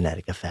the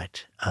epigenetic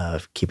effect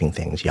of keeping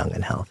things young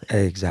and healthy.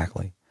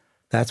 Exactly.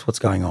 That's what's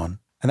going on.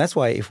 And that's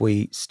why if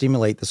we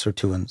stimulate the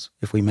sirtuins,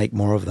 if we make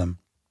more of them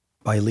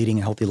by leading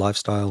a healthy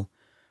lifestyle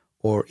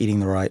or eating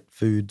the right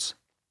foods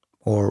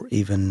or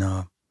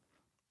even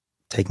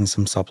taking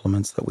some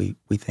supplements that we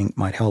think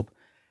might help,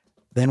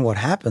 then what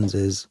happens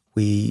is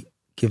we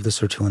give the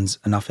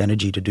sirtuins enough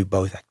energy to do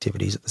both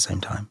activities at the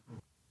same time.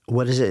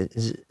 What is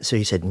it? So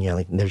you said,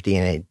 like there's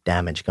DNA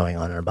damage going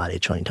on in our body 1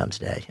 trillion times a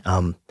day.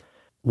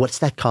 What's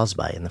that caused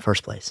by in the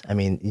first place? I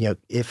mean,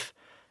 if,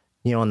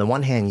 on the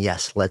one hand,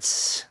 yes,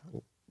 let's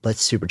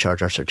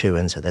supercharge our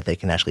sirtuins so that they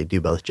can actually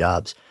do both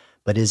jobs.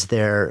 But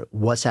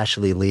what's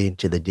actually leading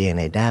to the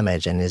DNA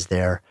damage? And is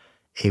there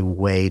a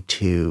way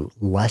to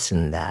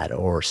lessen that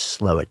or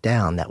slow it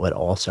down that would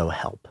also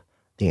help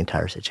the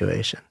entire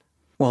situation?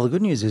 Well, the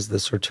good news is the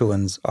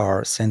sirtuins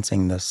are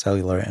sensing the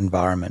cellular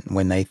environment.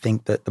 When they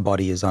think that the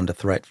body is under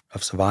threat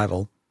of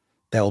survival,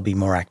 they'll be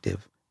more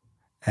active.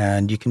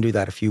 And you can do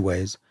that a few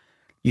ways.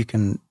 You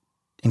can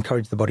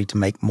encourage the body to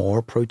make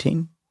more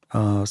protein,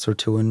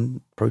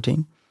 sirtuin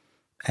protein,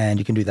 and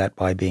you can do that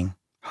by being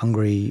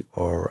hungry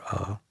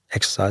or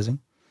exercising.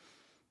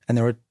 And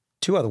there are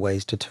 2 other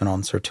ways to turn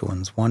on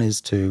sirtuins. One is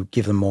to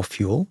give them more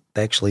fuel.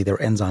 They're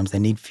enzymes. They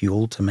need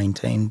fuel to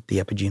maintain the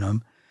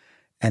epigenome.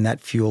 And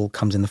that fuel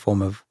comes in the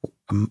form of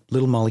a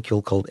little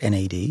molecule called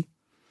NAD,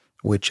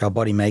 which our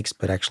body makes,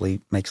 but actually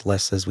makes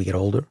less as we get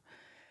older.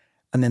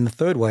 And then the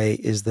third way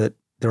is that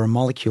there are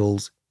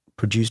molecules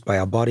produced by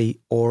our body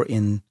or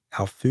in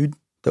our food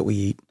that we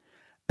eat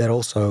that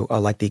also are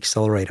like the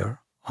accelerator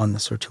on the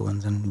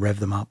sirtuins and rev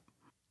them up.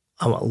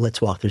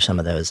 Let's walk through some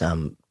of those.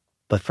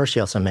 But first,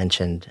 you also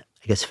mentioned,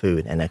 I guess,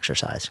 food and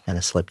exercise kind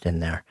of slipped in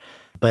there.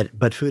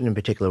 But food in a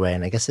particular way,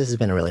 and I guess this has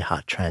been a really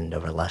hot trend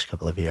over the last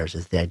couple of years,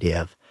 is the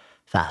idea of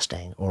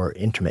fasting or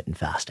intermittent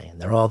fasting.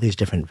 And there are all these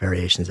different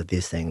variations of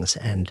these things.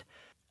 And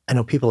I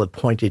know people have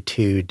pointed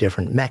to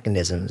different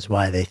mechanisms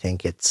why they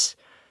think it's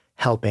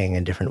helping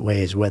in different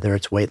ways, whether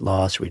it's weight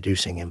loss,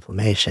 reducing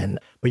inflammation,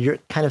 but you're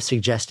kind of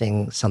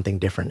suggesting something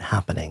different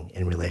happening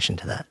in relation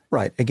to that.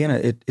 Right. Again,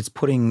 it's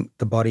putting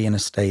the body in a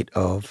state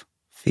of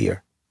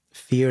fear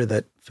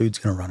that food's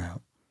going to run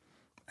out.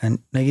 And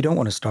now you don't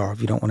want to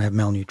starve, you don't want to have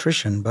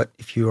malnutrition, but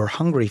if you are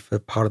hungry for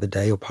part of the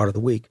day or part of the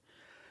week,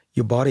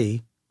 your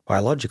body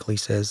biologically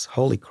says,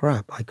 holy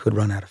crap, I could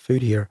run out of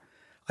food here.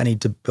 I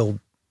need to build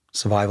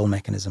survival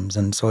mechanisms.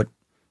 And so it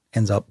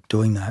ends up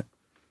doing that.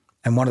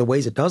 And one of the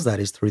ways it does that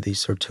is through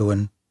these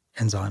sirtuin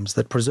enzymes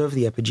that preserve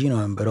the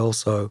epigenome, but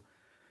also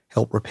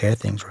help repair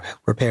things,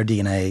 repair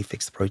DNA,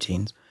 fix the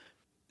proteins.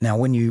 Now,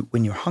 when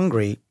you're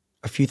hungry,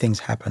 a few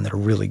things happen that are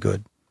really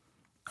good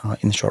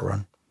in the short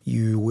run.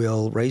 You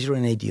will raise your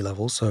NAD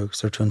levels, so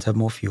sirtuins have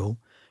more fuel.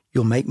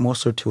 You'll make more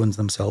sirtuins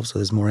themselves, so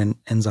there's more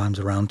enzymes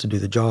around to do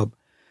the job.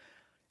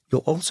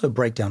 You'll also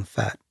break down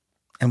fat.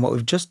 And what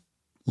we've just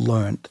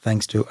learned,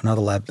 thanks to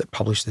another lab that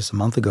published this a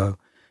month ago,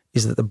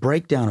 is that the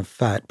breakdown of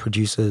fat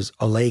produces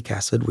oleic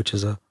acid, which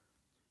is a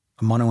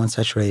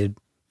monounsaturated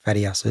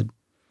fatty acid.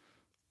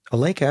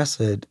 Oleic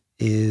acid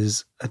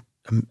is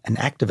an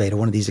activator,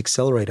 one of these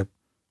accelerator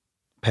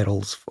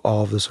pedals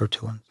of the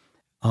sirtuins.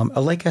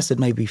 Oleic acid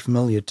may be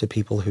familiar to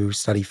people who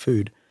study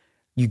food.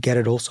 You get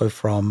it also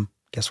from,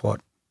 guess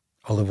what?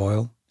 Olive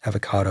oil,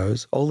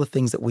 avocados, all the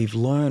things that we've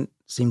learned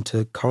seem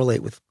to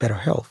correlate with better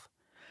health.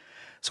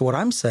 So what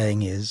I'm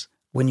saying is,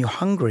 when you're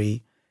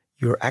hungry,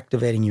 you're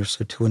activating your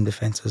sirtuin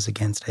defenses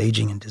against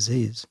aging and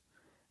disease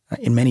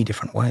in many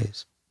different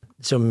ways.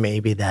 So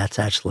maybe that's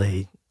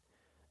actually,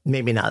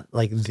 maybe not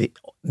like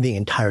the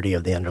entirety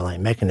of the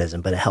underlying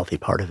mechanism, but a healthy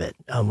part of it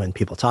when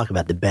people talk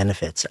about the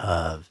benefits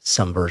of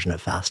some version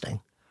of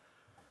fasting.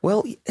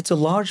 Well, it's a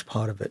large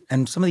part of it.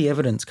 And some of the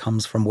evidence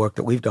comes from work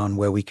that we've done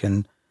where we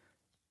can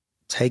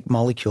take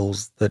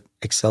molecules that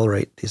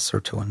accelerate this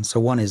sirtuin. So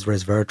one is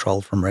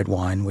resveratrol from red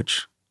wine,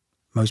 which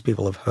most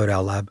people have heard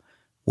our lab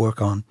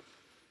work on.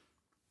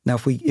 Now,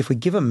 if we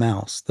give a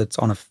mouse that's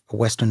on a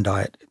Western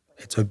diet,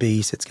 it's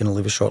obese, it's going to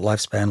live a short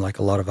lifespan like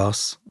a lot of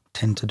us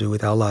tend to do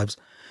with our lives,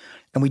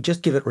 and we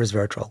just give it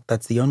resveratrol,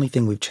 that's the only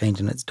thing we've changed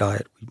in its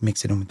diet, we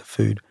mix it in with the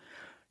food,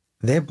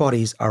 their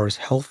bodies are as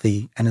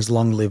healthy and as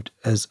long-lived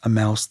as a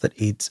mouse that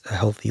eats a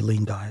healthy,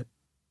 lean diet.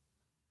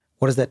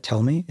 What does that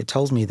tell me? It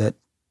tells me that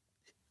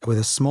with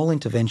a small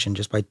intervention,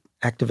 just by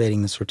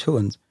activating the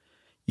sirtuins,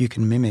 you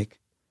can mimic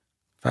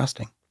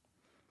fasting.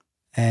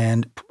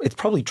 And it's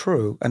probably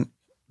true, and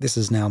this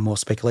is now more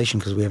speculation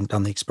because we haven't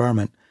done the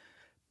experiment,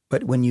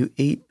 but when you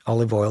eat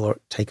olive oil or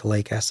take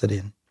oleic acid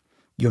in,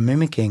 you're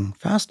mimicking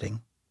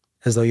fasting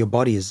as though your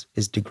body is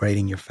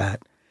degrading your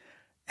fat.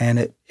 And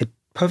it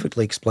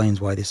perfectly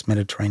explains why this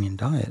Mediterranean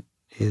diet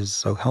is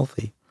so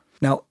healthy.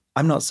 Now,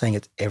 I'm not saying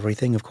it's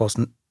everything. Of course,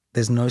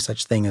 there's no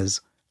such thing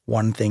as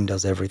one thing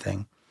does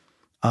everything.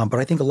 But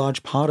I think a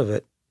large part of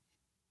it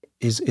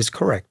is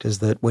correct, is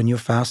that when you're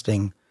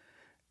fasting,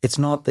 it's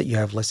not that you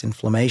have less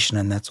inflammation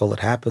and that's all that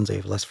happens, or you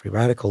have less free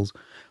radicals.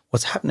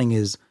 What's happening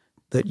is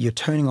that you're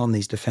turning on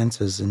these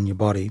defenses in your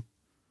body,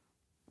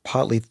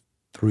 partly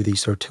through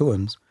these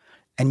sirtuins,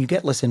 and you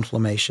get less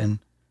inflammation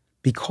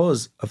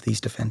because of these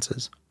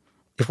defenses.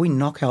 If we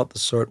knock out the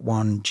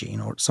SIRT1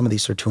 gene or some of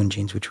these sirtuin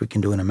genes, which we can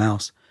do in a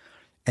mouse,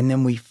 and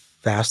then we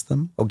fast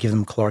them or give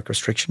them caloric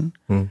restriction,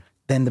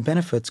 then the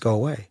benefits go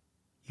away.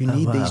 You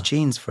need these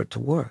genes for it to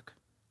work.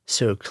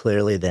 So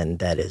clearly then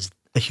that is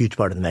a huge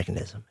part of the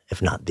mechanism,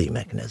 if not the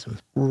mechanism.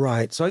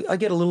 Right. So I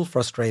get a little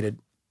frustrated,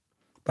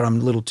 but I'm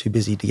a little too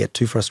busy to get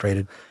too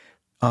frustrated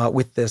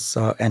with this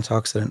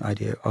antioxidant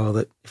idea,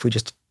 that if we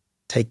just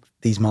take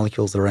these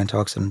molecules that are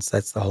antioxidants,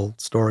 that's the whole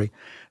story.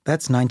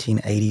 That's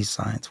 1980s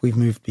science. We've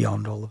moved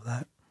beyond all of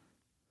that.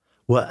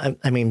 Well,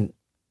 I mean,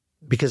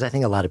 because I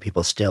think a lot of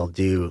people still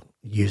do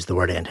use the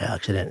word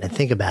antioxidant and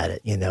think about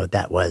it,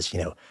 that was,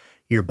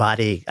 your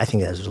body, I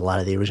think that was a lot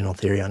of the original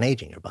theory on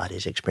aging. Your body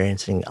is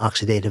experiencing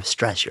oxidative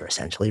stress. You're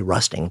essentially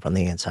rusting from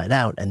the inside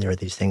out. And there are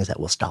these things that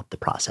will stop the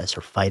process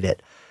or fight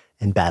it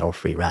and battle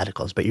free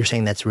radicals. But you're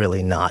saying that's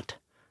really not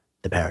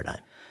the paradigm.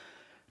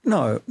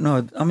 No.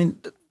 I mean,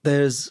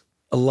 there's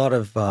a lot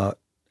of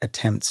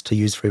attempts to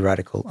use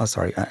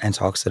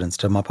antioxidants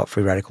to mop up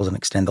free radicals and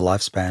extend the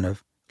lifespan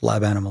of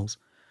lab animals.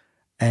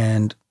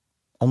 And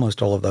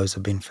almost all of those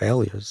have been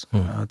failures.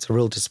 It's a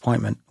real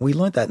disappointment. We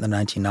learned that in the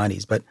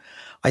 1990s, but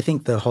I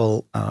think the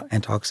whole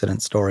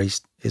antioxidant story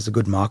is a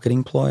good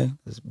marketing ploy.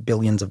 There's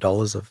billions of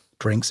dollars of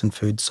drinks and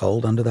food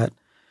sold under that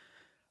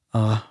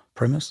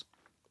premise,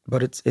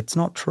 but it's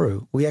not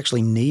true. We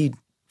actually need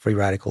free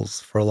radicals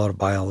for a lot of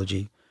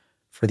biology,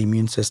 for the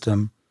immune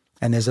system,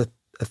 and there's a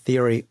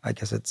theory, I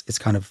guess it's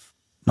kind of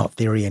not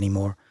theory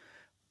anymore.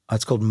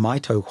 It's called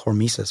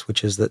mitohormesis,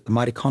 which is that the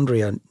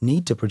mitochondria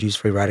need to produce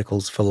free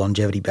radicals for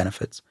longevity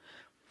benefits.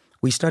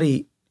 We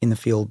study in the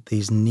field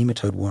these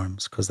nematode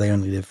worms because they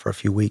only live for a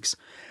few weeks.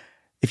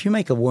 If you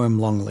make a worm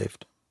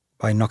long-lived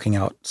by knocking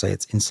out, say,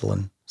 its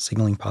insulin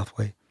signaling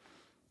pathway,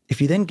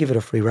 if you then give it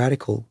a free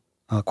radical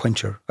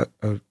quencher,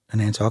 an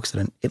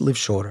antioxidant, it lives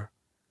shorter.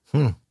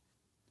 And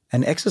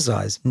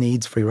exercise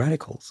needs free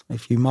radicals.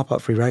 If you mop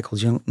up free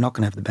radicals, you're not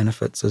going to have the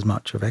benefits as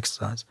much of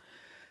exercise.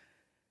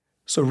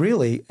 So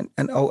really,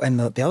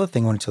 the other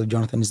thing I want to tell you,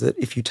 Jonathan, is that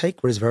if you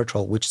take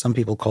resveratrol, which some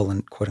people call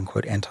an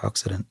quote-unquote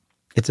antioxidant,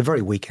 it's a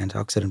very weak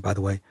antioxidant, by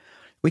the way.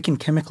 We can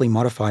chemically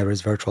modify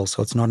resveratrol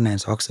so it's not an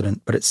antioxidant,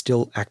 but it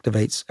still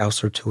activates our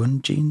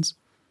sirtuin genes,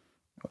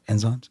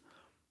 enzymes.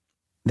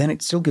 Then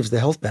it still gives the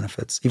health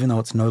benefits, even though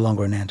it's no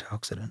longer an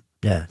antioxidant.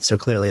 Yeah, so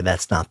clearly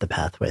that's not the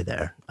pathway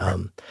there.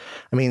 Right.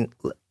 I mean,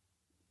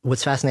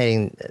 what's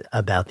fascinating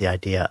about the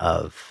idea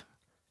of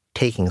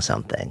taking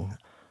something,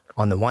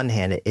 on the one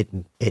hand,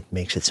 it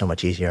makes it so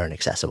much easier and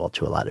accessible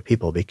to a lot of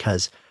people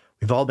because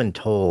we've all been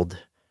told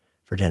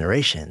for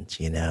generations,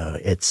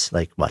 it's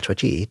like watch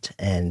what you eat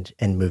and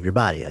move your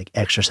body. Like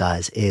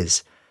exercise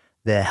is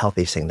the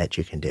healthiest thing that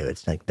you can do.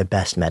 It's like the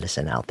best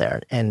medicine out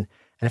there. And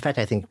in fact,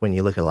 I think when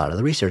you look at a lot of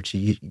the research,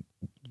 you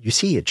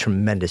see a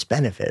tremendous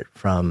benefit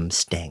from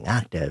staying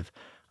active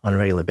on a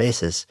regular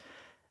basis.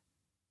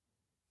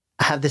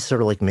 I have this sort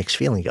of like mixed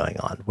feeling going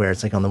on where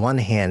it's like on the one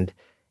hand,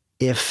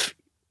 if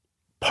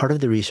part of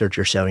the research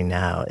you're showing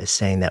now is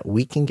saying that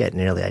we can get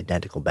nearly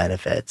identical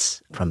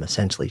benefits from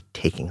essentially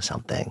taking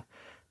something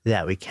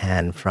that we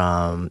can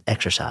from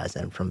exercise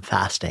and from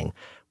fasting,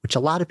 which a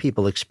lot of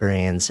people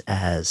experience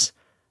as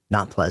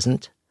not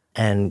pleasant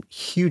and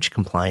huge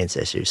compliance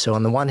issues. So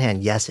on the one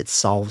hand, yes, it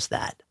solves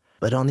that.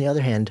 But on the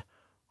other hand,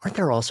 aren't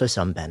there also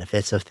some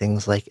benefits of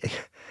things like,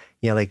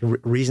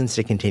 reasons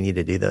to continue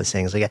to do those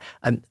things? Like,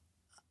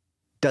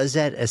 does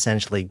that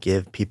essentially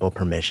give people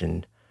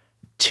permission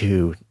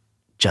to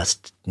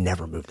just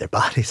never move their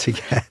bodies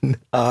again?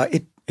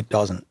 It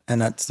doesn't.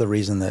 And that's the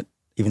reason that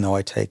even though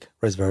I take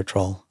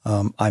resveratrol,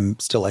 I'm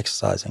still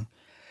exercising.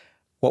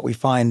 What we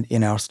find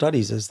in our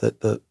studies is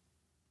that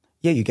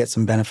you get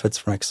some benefits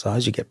from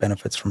exercise, you get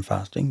benefits from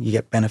fasting, you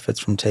get benefits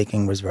from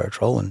taking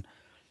resveratrol and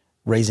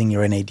raising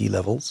your NAD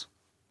levels,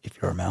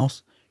 if you're a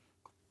mouse,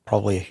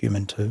 probably a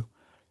human too.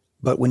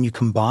 But when you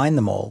combine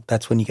them all,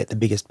 that's when you get the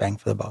biggest bang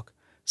for the buck.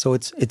 So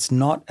it's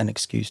not an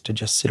excuse to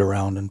just sit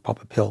around and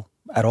pop a pill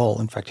at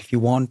all. In fact, if you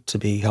want to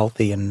be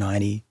healthy in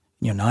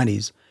your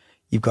 90s,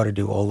 you've got to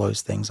do all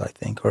those things, I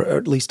think, or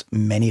at least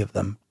many of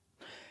them.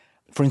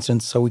 For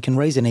instance, so we can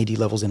raise NAD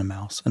levels in a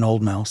mouse, an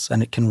old mouse,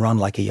 and it can run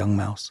like a young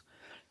mouse.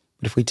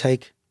 But if we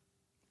take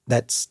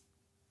that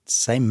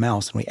same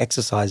mouse and we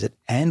exercise it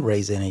and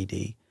raise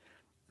NAD,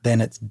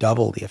 then it's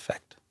double the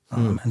effect.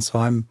 And so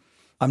I'm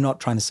not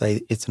trying to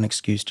say it's an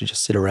excuse to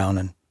just sit around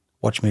and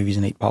watch movies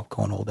and eat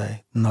popcorn all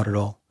day. Not at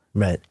all.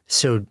 Right.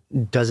 So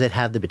does it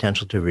have the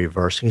potential to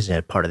reverse? Because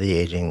part of the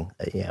aging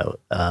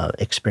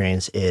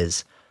experience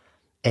is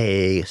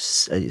a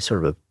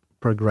sort of a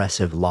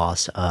progressive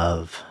loss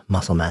of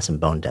muscle mass and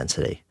bone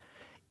density.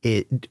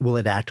 Will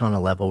it act on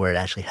a level where it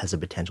actually has the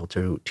potential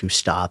to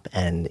stop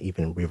and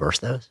even reverse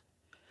those?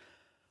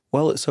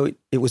 Well, so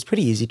it was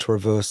pretty easy to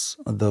reverse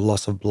the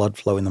loss of blood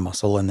flow in the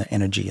muscle and the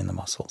energy in the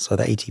muscle. So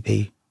the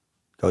ATP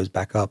goes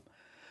back up.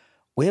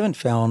 We haven't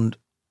found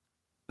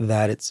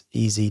that it's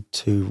easy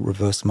to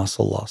reverse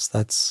muscle loss.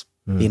 That's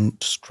been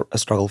a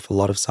struggle for a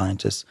lot of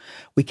scientists.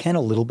 We can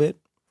a little bit.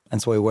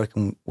 And so we're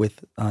working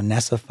with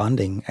NASA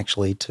funding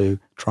actually to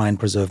try and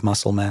preserve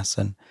muscle mass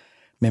and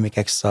mimic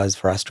exercise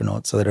for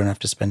astronauts so they don't have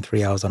to spend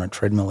 3 hours on a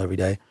treadmill every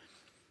day.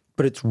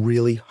 But it's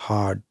really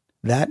hard.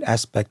 That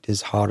aspect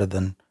is harder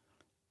than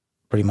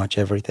pretty much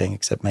everything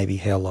except maybe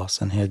hair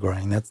loss and hair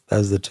growing. Those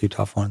are the two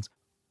tough ones.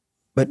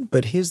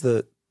 But here's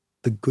the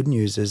good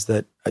news is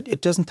that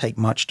it doesn't take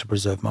much to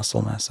preserve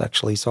muscle mass,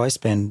 actually. So I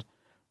spend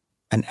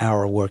an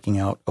hour working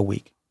out a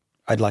week.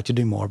 I'd like to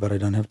do more, but I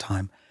don't have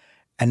time.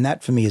 And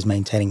that for me is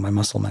maintaining my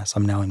muscle mass.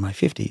 I'm now in my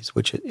 50s,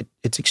 which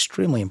it's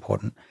extremely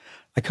important.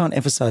 I can't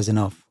emphasize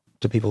enough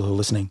to people who are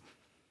listening,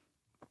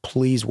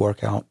 please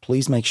work out.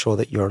 Please make sure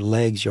that your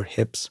legs, your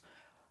hips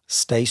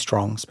stay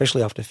strong,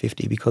 especially after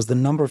 50, because the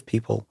number of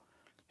people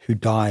who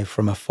die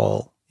from a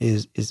fall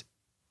it's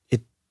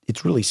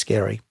really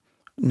scary.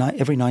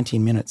 Every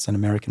 19 minutes, an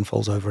American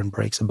falls over and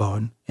breaks a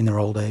bone in their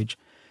old age,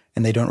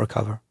 and they don't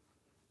recover.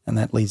 And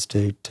that leads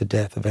to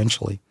death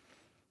eventually.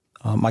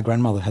 My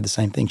grandmother had the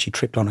same thing. She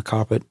tripped on a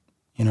carpet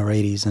in her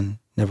 80s and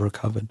never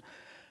recovered.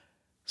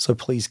 So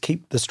please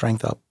keep the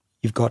strength up.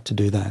 You've got to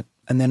do that.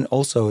 And then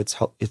also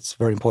it's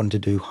very important to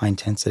do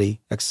high-intensity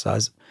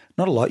exercise.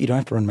 Not a lot. You don't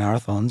have to run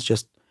marathons.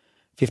 Just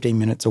 15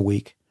 minutes a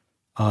week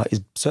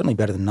is certainly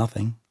better than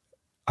nothing.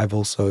 I've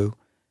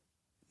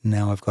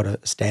got a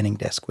standing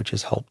desk, which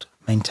has helped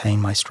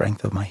maintain my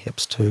strength of my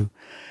hips too.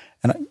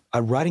 And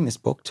writing this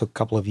book took a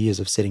couple of years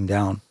of sitting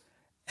down.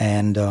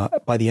 And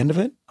by the end of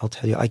it, I'll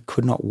tell you, I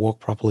could not walk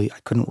properly. I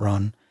couldn't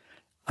run.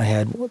 I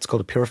had what's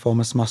called a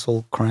piriformis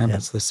muscle cramp. Yeah.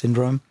 It's the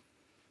syndrome.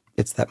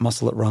 It's that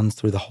muscle that runs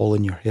through the hole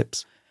in your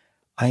hips.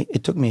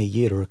 It took me a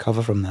year to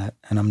recover from that,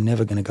 and I'm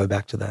never going to go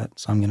back to that.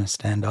 So I'm going to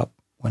stand up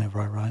whenever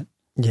I write.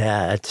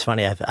 Yeah, it's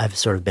funny. I've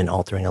sort of been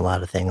altering a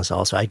lot of things.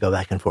 Also, I go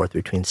back and forth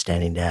between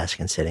standing desk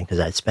and sitting because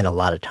I spend a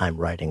lot of time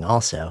writing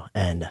also,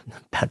 and I'm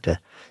about to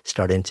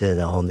start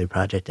into a whole new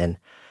project. And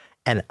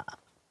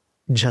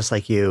just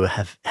like you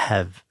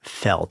have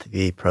felt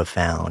the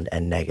profound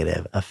and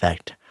negative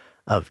effect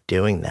of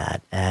doing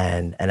that,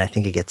 and I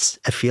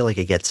feel like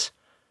it gets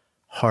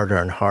harder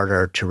and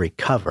harder to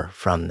recover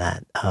from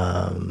that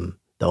the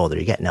older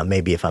you get. Now,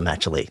 maybe if I'm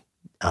actually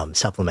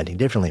supplementing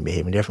differently,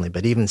 behaving differently,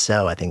 but even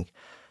so, I think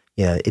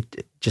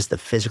it just the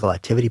physical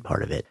activity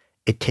part of it.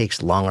 It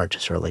takes longer to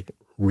sort of like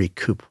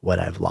recoup what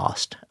I've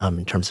lost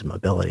in terms of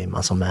mobility,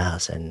 muscle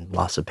mass, and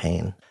loss of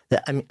pain.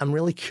 I'm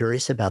really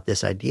curious about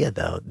this idea,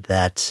 though,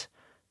 that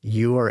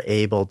you are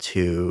able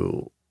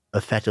to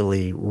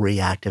effectively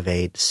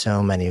reactivate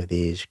so many of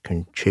these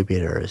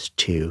contributors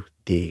to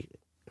the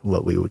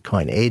what we would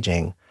coin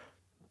aging,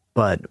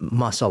 but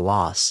muscle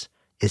loss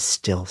is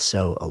still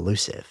so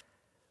elusive.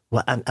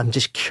 Well, I'm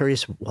just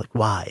curious, like,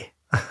 why?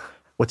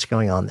 What's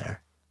going on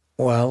there?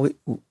 Well,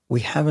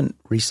 we haven't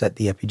reset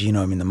the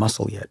epigenome in the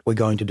muscle yet. We're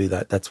going to do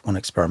that. That's one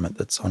experiment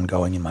that's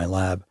ongoing in my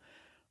lab.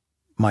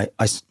 My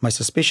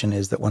suspicion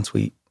is that once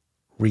we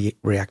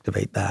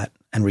reactivate that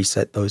and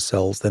reset those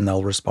cells, then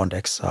they'll respond to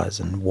exercise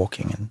and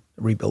walking and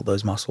rebuild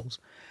those muscles.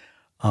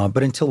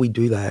 But until we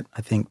do that,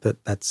 I think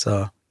that's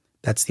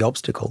the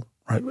obstacle,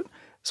 right?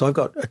 So I've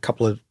got a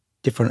couple of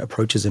different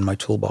approaches in my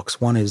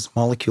toolbox. One is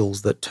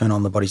molecules that turn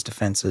on the body's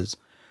defenses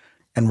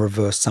and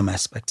reverse some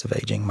aspects of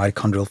aging,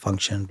 mitochondrial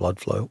function, blood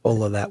flow.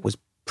 All of that was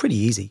pretty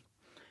easy.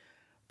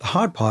 The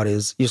hard part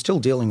is you're still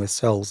dealing with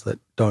cells that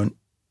don't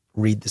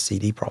read the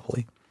CD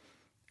properly.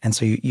 And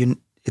so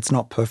it's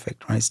not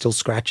perfect, right? It still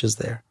scratches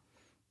there.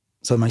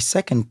 So my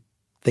second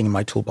thing in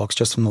my toolbox,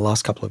 just from the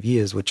last couple of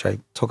years, which I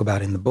talk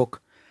about in the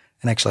book,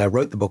 and actually I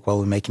wrote the book while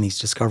we're making these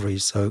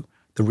discoveries, so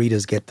the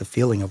readers get the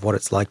feeling of what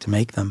it's like to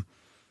make them.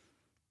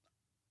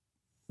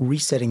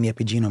 Resetting the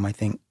epigenome, I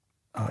think,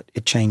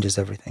 it changes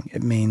everything.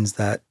 It means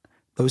that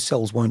those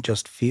cells won't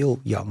just feel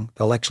young,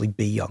 they'll actually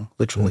be young,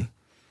 literally.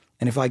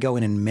 And if I go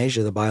in and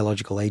measure the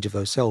biological age of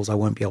those cells, I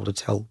won't be able to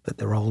tell that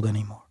they're old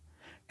anymore.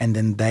 And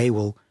then they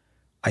will,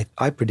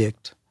 I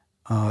predict,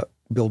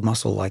 build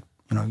muscle like,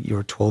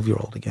 you're a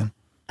 12-year-old again.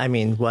 I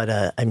mean,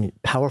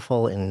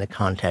 powerful in the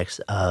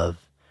context of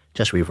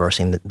just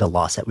reversing the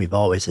loss that we've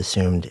always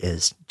assumed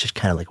is just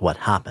kind of like what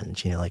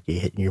happens. Like you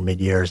hit your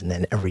mid-years and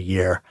then every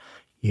year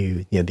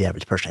the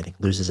average person, I think,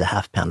 loses a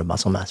half pound of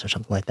muscle mass or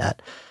something like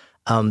that.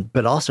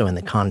 But also in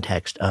the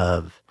context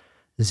of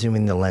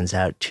zooming the lens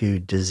out to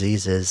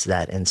diseases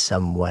that in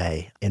some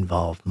way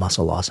involve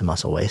muscle loss and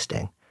muscle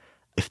wasting.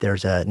 If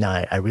there's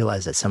now I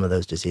realize that some of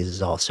those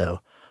diseases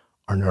also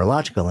are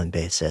neurological in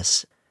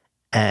basis,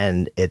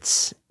 and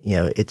it's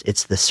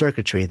the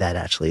circuitry that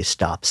actually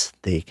stops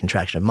the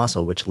contraction of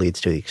muscle, which leads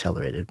to the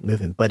accelerated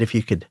movement. But if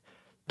you could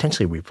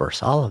potentially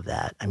reverse all of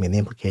that, I mean, the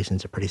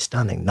implications are pretty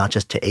stunning, not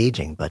just to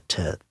aging, but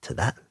to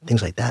that,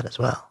 things like that as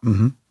well.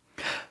 Mm-hmm.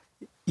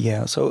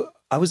 Yeah, so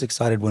I was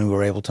excited when we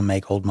were able to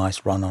make old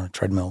mice run on a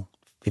treadmill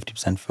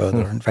 50%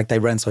 further. In fact, they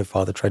ran so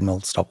far the treadmill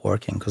stopped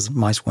working because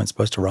mice weren't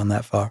supposed to run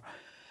that far.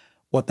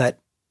 What that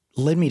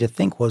led me to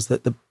think was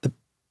that the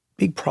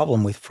big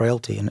problem with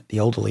frailty in the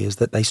elderly is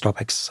that they stop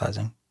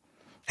exercising.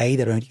 A,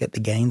 they don't get the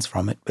gains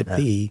from it, but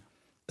B,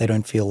 they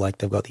don't feel like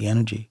they've got the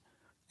energy.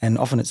 And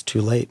often it's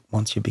too late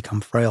once you become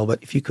frail.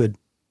 But if you could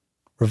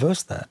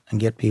reverse that and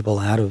get people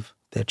out of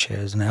their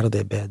chairs and out of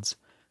their beds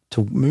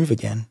to move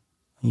again,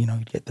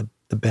 you'd get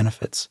the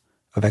benefits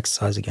of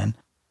exercise again.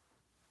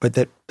 But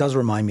that does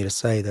remind me to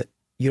say that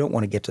you don't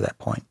want to get to that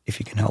point if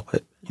you can help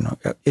it.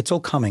 It's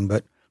all coming,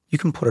 but you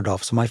can put it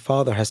off. So my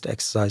father has to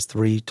exercise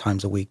 3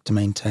 times a week to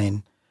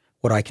maintain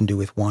what I can do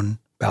with one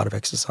bout of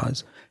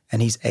exercise.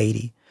 And he's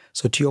 80.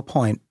 So to your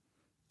point,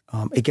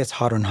 it gets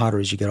harder and harder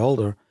as you get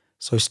older.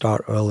 So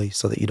start early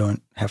so that you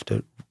don't have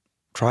to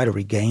try to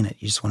regain it.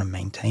 You just want to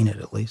maintain it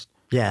at least.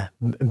 Yeah,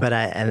 but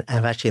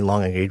I've actually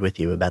long agreed with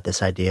you about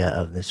this idea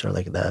of this sort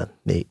of like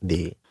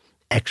the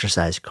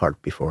exercise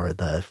cart before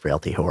the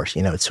frailty horse.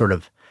 It's sort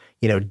of,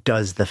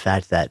 does the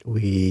fact that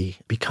we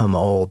become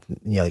old,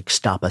 like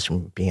stop us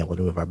from being able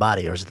to move our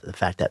body, or is it the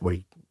fact that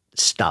we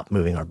stop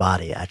moving our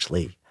body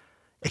actually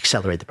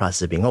accelerate the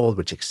process of being old,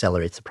 which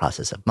accelerates the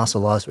process of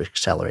muscle loss, which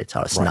accelerates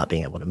us not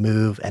being able to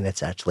move, and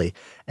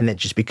it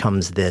just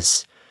becomes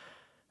this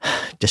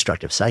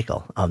destructive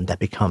cycle that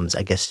becomes,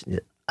 I guess,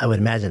 I would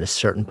imagine at a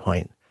certain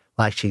point.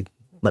 Well, actually,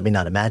 let me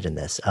not imagine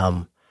this.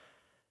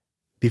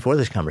 Before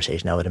this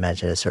conversation, I would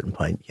imagine at a certain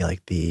point,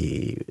 like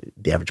the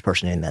average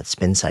person in that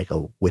spin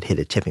cycle would hit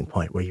a tipping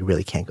point where you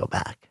really can't go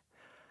back.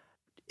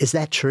 Is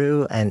that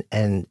true? And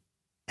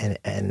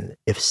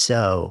if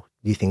so,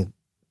 do you think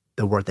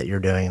the work that you're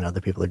doing and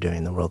other people are doing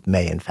in the world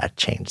may in fact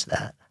change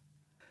that?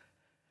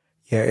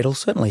 Yeah, it'll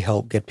certainly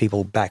help get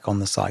people back on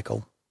the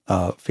cycle,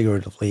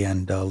 figuratively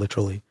and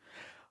literally.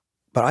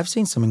 But I've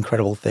seen some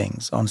incredible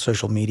things on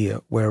social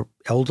media where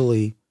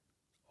elderly,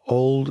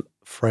 old,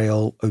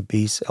 frail,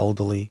 obese,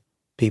 elderly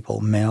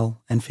people,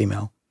 male and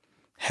female,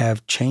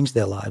 have changed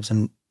their lives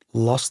and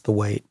lost the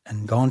weight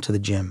and gone to the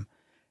gym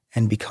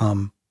and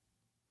become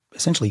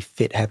essentially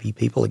fit, happy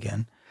people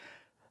again.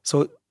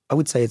 So I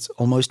would say it's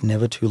almost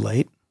never too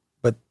late,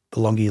 but the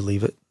longer you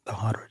leave it, the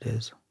harder it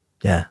is.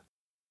 Yeah.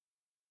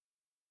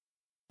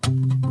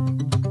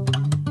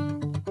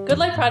 Good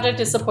Life Project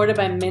is supported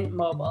by Mint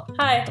Mobile.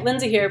 Hi,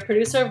 Lindsay here,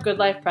 producer of Good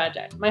Life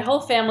Project. My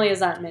whole family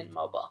is on Mint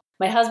Mobile.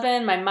 My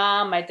husband, my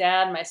mom, my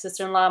dad, my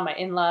sister-in-law, my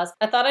in-laws.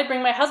 I thought I'd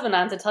bring my husband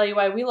on to tell you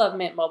why we love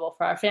Mint Mobile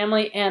for our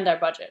family and our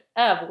budget.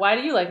 Ev, why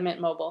do you like Mint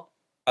Mobile?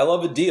 I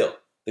love the deal.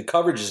 The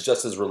coverage is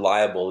just as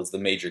reliable as the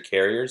major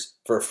carriers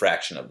for a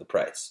fraction of the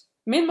price.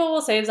 Mint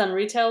Mobile saves on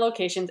retail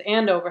locations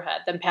and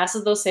overhead, then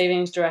passes those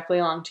savings directly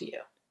along to you.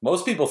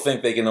 Most people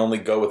think they can only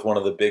go with one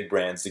of the big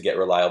brands to get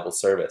reliable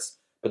service,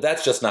 but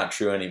that's just not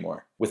true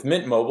anymore. With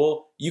Mint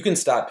Mobile, you can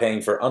stop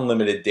paying for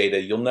unlimited data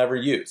you'll never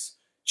use.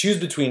 Choose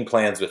between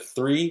plans with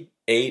 3,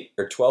 8,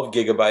 or 12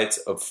 gigabytes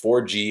of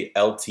 4G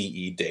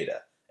LTE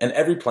data. And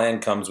every plan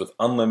comes with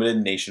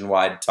unlimited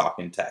nationwide talk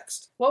and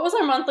text. What was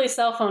our monthly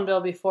cell phone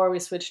bill before we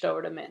switched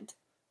over to Mint?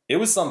 It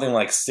was something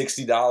like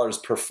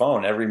 $60 per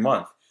phone every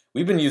month.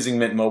 We've been using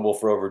Mint Mobile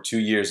for over 2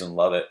 years and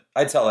love it.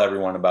 I tell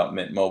everyone about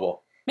Mint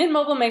Mobile. Mint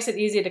Mobile makes it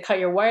easy to cut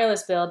your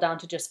wireless bill down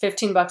to just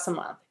 $15 a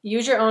month.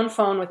 Use your own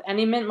phone with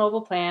any Mint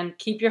Mobile plan,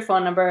 keep your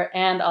phone number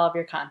and all of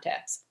your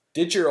contacts.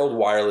 Ditch your old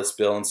wireless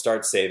bill and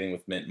start saving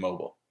with Mint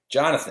Mobile.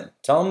 Jonathan,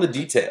 tell them the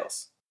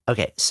details.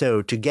 Okay,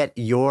 so to get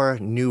your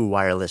new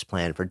wireless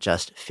plan for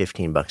just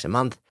 $15 a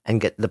month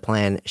and get the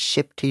plan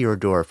shipped to your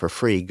door for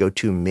free, go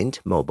to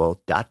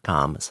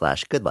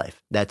mintmobile.com/goodlife.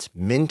 That's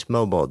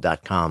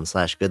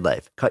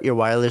mintmobile.com/goodlife. Cut your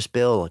wireless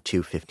bill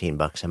to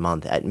 $15 a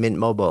month at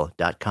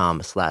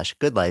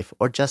mintmobile.com/goodlife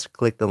or just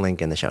click the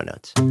link in the show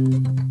notes. I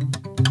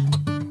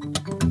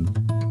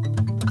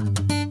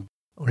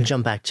want to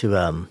jump back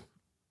to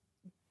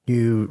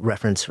you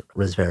reference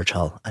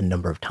resveratrol a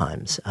number of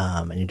times,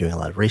 and you're doing a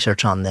lot of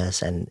research on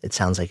this, and it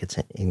sounds like it's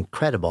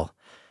incredible.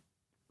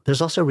 There's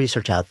also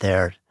research out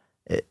there,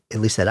 at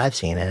least that I've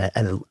seen, and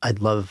I'd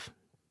love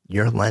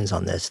your lens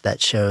on this,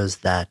 that shows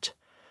that,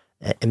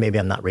 and maybe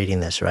I'm not reading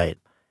this right,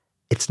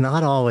 it's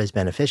not always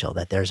beneficial,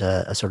 that there's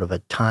a sort of a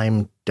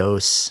time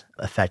dose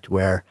effect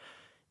where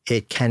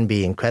it can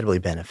be incredibly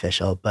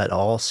beneficial, but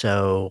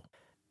also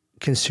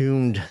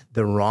consumed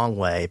the wrong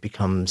way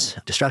becomes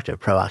destructive,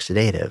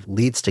 pro-oxidative,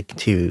 leads to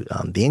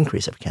the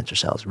increase of cancer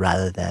cells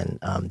rather than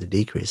the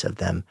decrease of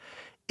them.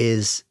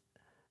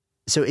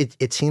 So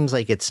it seems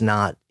like it's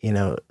not,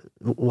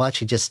 well,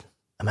 actually just,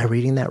 am I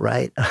reading that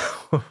right?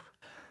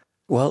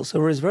 Well, so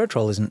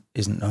resveratrol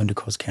isn't known to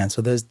cause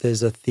cancer.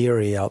 There's a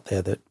theory out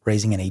there that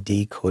raising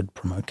NAD could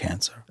promote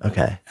cancer.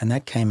 Okay. And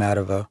that came out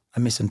of a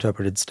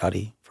misinterpreted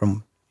study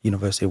from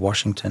University of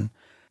Washington.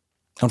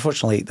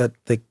 Unfortunately, the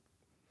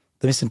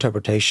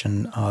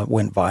misinterpretation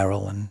went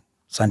viral and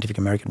Scientific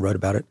American wrote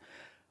about it.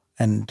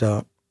 And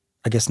I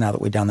guess now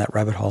that we're down that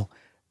rabbit hole,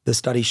 the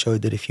study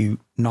showed that if you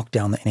knock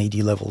down the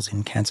NAD levels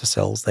in cancer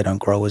cells, they don't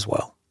grow as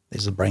well.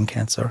 There's a brain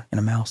cancer in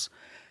a mouse,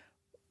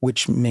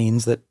 which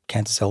means that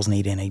cancer cells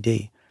need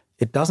NAD.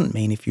 It doesn't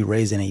mean if you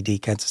raise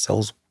NAD, cancer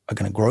cells are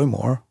going to grow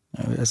more.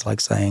 It's like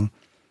saying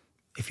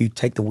if you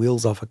take the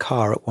wheels off a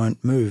car, it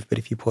won't move. But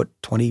if you put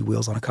 20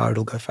 wheels on a car,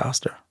 it'll go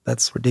faster.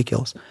 That's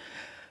ridiculous.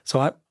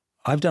 So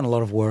I've done a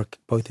lot of work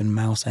both in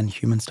mouse and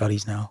human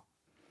studies now.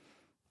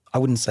 I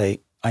wouldn't say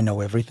I know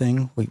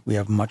everything. We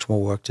have much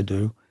more work to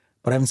do,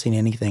 but I haven't seen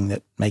anything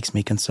that makes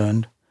me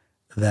concerned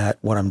that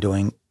what I'm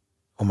doing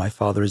or my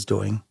father is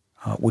doing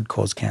would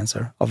cause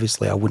cancer.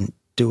 Obviously, I wouldn't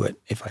do it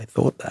if I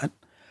thought that.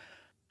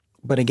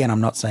 But again,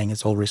 I'm not saying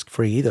it's all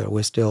risk-free either.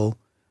 We're still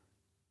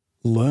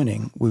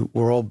learning.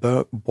 We're all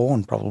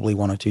born probably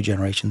 1 or 2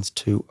 generations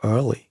too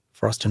early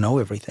for us to know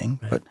everything.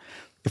 Right. But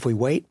if we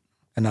wait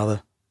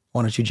another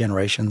 1 or 2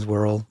 generations,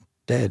 we're all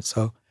dead.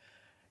 So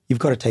you've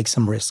got to take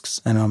some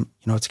risks, and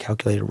it's a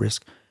calculated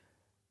risk.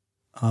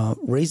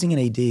 Raising an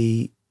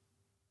AD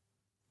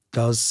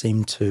does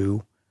seem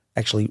to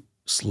actually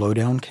slow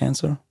down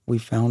cancer.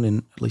 We've found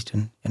at least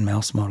in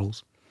mouse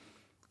models,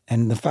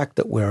 and the fact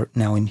that we're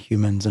now in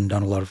humans and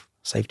done a lot of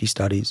safety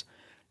studies,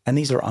 and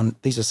these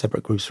are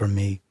separate groups from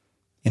me.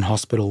 In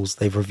hospitals,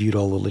 they've reviewed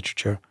all the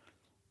literature.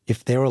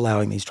 If they're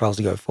allowing these trials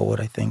to go forward,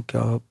 I think.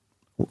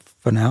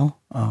 For now,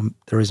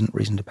 there isn't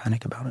reason to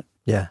panic about it.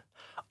 Yeah.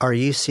 Are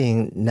you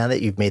seeing, now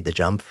that you've made the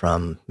jump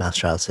from mouse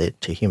trials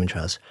to human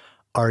trials,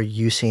 are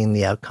you seeing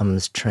the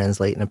outcomes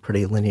translate in a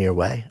pretty linear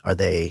way?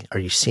 Are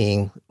you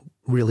seeing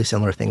really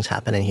similar things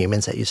happen in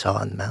humans that you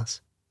saw in the mouse?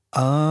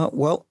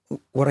 Well,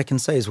 what I can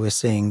say is we're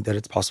seeing that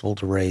it's possible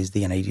to raise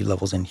the NAD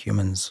levels in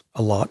humans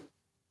a lot,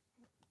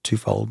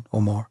 2-fold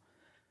or more,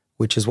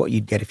 which is what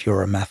you'd get if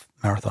you're a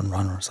marathon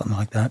runner or something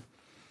like that.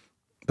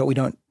 But we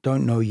don't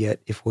know yet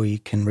if we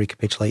can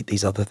recapitulate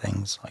these other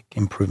things like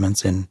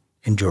improvements in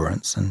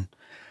endurance and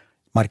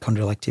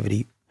mitochondrial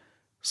activity.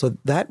 So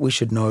that we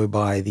should know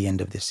by the end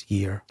of this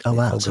year. Oh,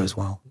 wow. If all goes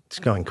well. It's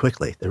going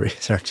quickly, the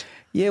research.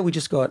 Yeah, we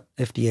just got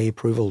FDA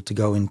approval to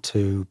go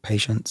into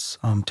patients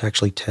to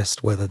actually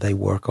test whether they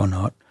work or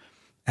not.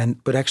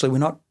 But actually, we're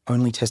not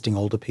only testing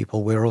older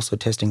people, we're also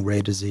testing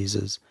rare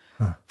diseases.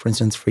 Huh. For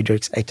instance,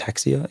 Friedreich's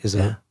ataxia is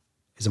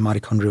is a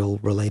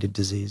mitochondrial-related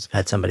disease.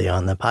 Had somebody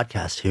on the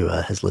podcast who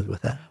has lived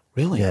with that.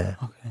 Really? Yeah.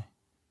 Okay.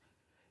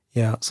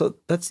 Yeah, so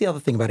that's the other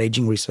thing about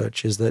aging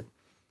research is that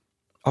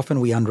often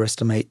we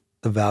underestimate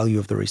the value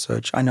of the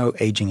research. I know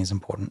aging is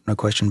important, no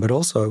question, but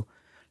also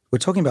we're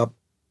talking about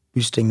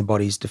boosting the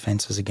body's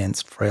defenses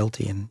against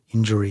frailty and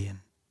injury and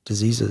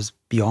diseases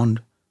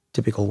beyond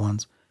typical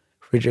ones.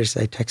 Friedreich's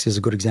ataxia is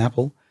a good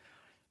example.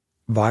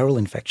 Viral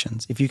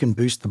infections, if you can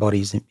boost the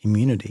body's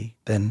immunity,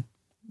 then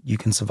you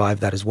can survive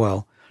that as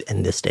well.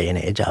 In this day and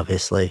age,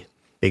 obviously,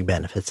 big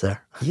benefits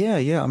there.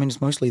 Yeah. I mean, it's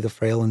mostly the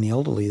frail and the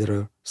elderly that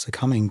are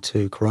succumbing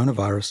to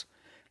coronavirus.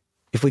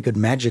 If we could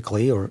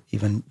magically or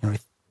even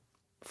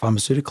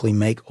pharmaceutically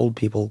make old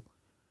people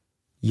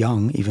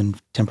young, even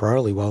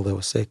temporarily while they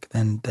were sick,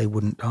 then they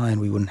wouldn't die and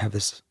we wouldn't have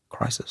this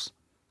crisis.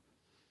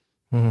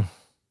 Mm.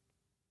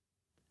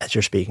 As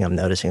you're speaking, I'm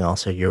noticing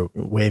also you're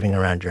waving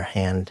around your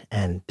hand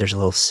and there's a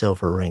little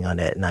silver ring on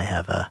it, and I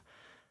have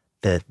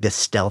the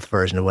stealth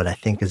version of what I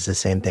think is the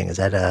same thing. Is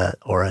that a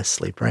Aura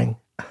sleep ring?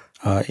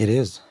 It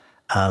is.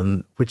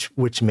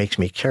 Which makes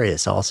me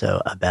curious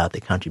also about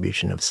the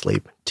contribution of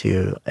sleep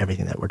to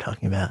everything that we're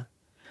talking about.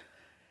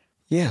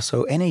 Yeah,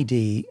 so NAD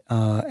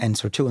and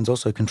sirtuins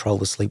also control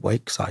the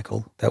sleep-wake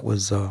cycle. That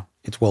was,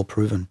 it's well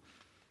proven.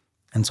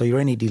 And so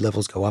your NAD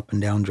levels go up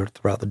and down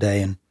throughout the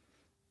day, and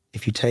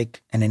if you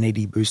take an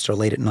NAD booster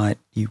late at night,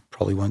 you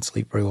probably won't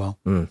sleep very well.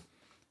 Mm.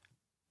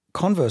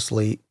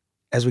 Conversely,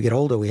 as we get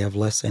older, we have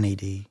less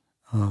NAD,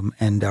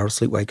 and our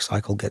sleep-wake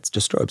cycle gets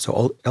disturbed.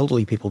 So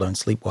elderly people don't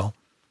sleep well,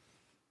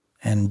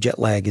 and jet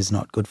lag is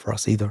not good for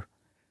us either.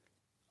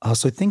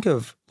 So think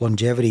of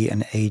longevity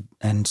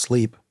and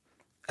sleep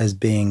as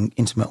being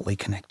intimately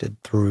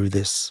connected through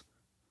this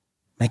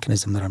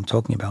mechanism that I'm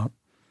talking about.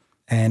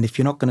 And if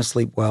you're not going to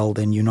sleep well,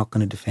 then you're not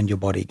going to defend your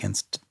body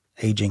against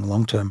aging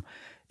long-term.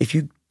 If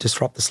you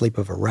disrupt the sleep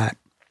of a rat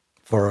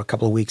for a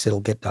couple of weeks, it'll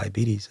get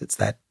diabetes. It's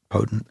that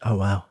potent. Oh,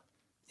 wow.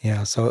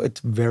 Yeah, so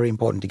it's very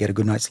important to get a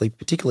good night's sleep,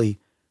 particularly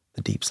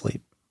the deep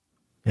sleep.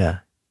 Yeah.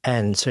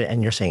 And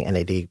you're saying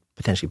NAD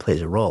potentially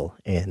plays a role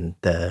in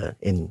the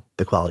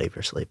quality of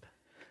your sleep.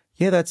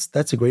 Yeah,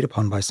 that's agreed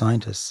upon by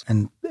scientists,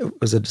 and it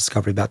was a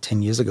discovery about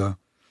 10 years ago.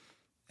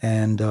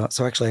 And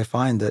so actually I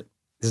find that,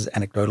 this is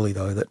anecdotally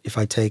though, that if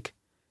I take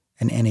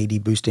an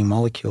NAD boosting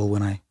molecule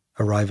when I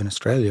arrive in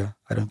Australia,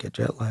 I don't get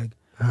jet lag.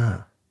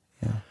 Ah.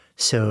 Yeah.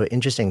 So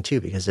interesting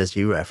too, because as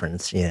you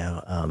referenced,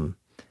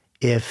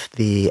 if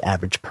the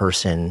average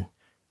person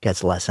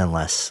gets less and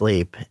less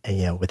sleep,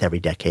 with every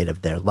decade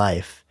of their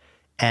life,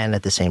 and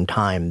at the same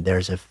time,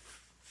 there's a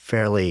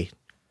fairly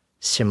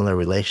similar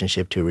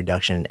relationship to a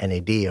reduction in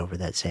NAD over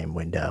that same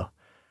window.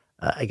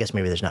 I guess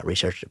maybe there's not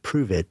research to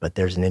prove it, but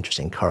there's an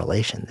interesting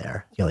correlation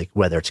there, like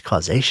whether it's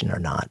causation or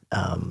not.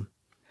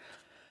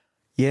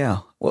 Yeah.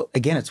 Well,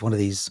 again, it's one of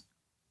these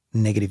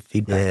negative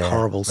feedback,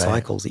 horrible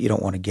cycles that you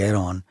don't want to get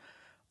on.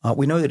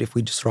 We know that if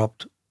we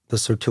disrupt the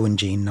sirtuin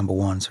gene, number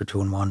one,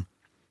 sirtuin 1,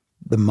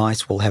 the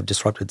mice will have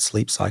disrupted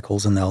sleep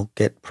cycles and they'll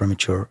get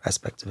premature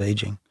aspects of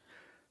aging.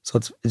 So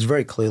it's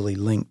very clearly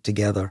linked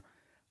together.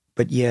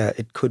 But yeah,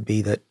 it could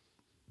be that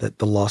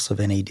the loss of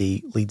NAD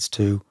leads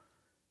to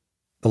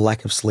the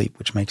lack of sleep,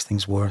 which makes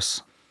things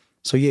worse.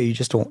 So yeah, you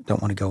just don't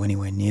want to go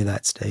anywhere near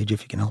that stage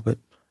if you can help it.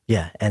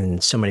 Yeah,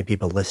 and so many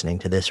people listening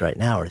to this right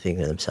now are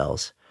thinking to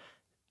themselves,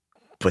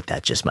 but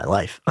that's just my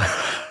life.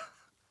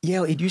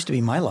 Yeah, it used to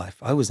be my life.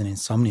 I was an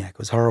insomniac. It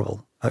was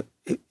horrible. I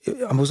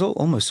was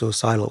almost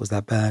suicidal. It was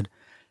that bad.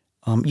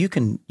 You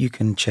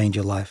can change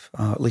your life.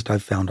 At least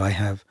I've found I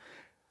have.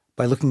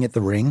 By looking at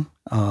the ring,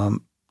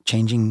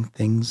 changing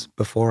things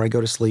before I go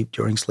to sleep,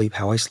 during sleep,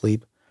 how I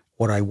sleep,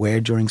 what I wear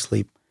during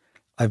sleep,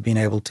 I've been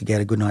able to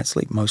get a good night's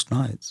sleep most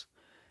nights.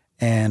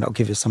 And I'll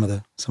give you some of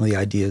the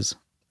ideas.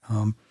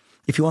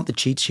 If you want the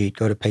cheat sheet,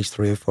 go to page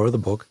 304 of the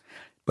book.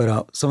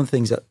 But some of the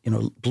things that,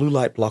 blue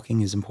light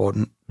blocking is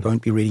important.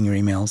 Don't be reading your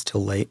emails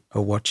till late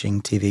or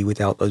watching TV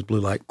without those blue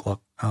light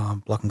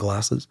blocking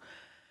glasses.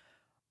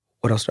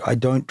 What else? I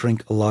don't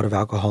drink a lot of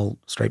alcohol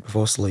straight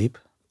before sleep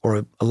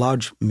or a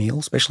large meal,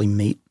 especially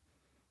meat.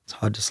 It's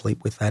hard to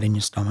sleep with that in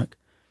your stomach.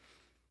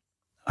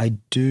 I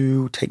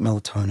do take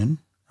melatonin,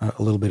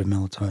 a little bit of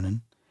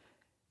melatonin.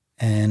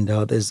 And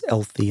there's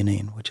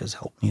L-theanine, which has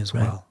helped me as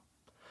well.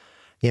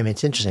 Yeah, I mean,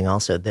 it's interesting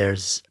also.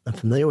 I'm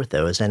familiar with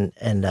those. And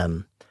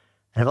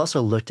I've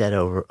also looked at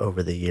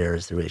over the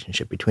years the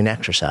relationship between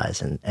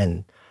exercise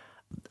and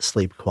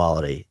sleep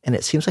quality. And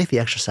it seems like the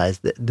exercise,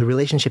 the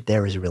relationship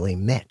there is really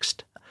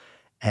mixed.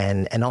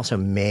 And also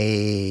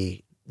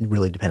may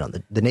really depend on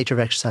the nature of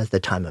exercise, the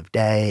time of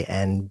day,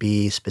 and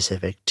be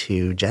specific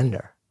to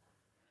gender.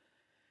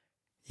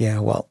 Yeah,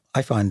 well,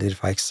 I find that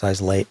if I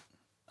exercise late,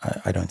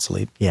 I don't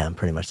sleep. Yeah, I'm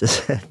pretty much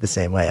the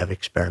same way. I've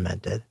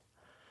experimented.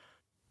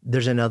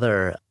 There's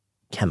another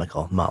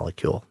chemical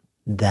molecule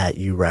that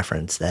you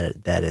reference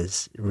that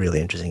is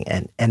really interesting,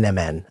 and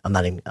NMN.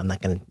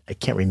 I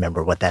can't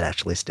remember what that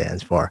actually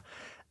stands for.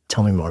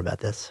 Tell me more about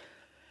this.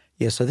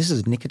 Yeah, so this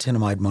is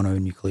nicotinamide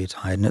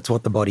mononucleotide, and it's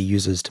what the body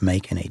uses to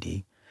make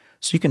NAD.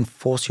 So you can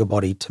force your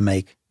body to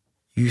make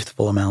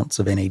youthful amounts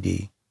of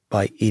NAD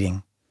by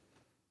eating.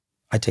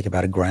 I take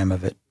about 1 gram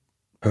of it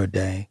per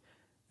day.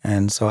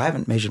 And so I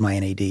haven't measured my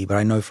NAD, but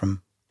I know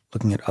from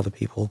looking at other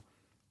people,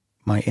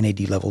 my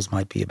NAD levels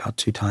might be about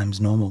 2 times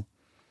normal.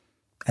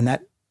 And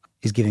that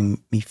is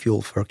giving me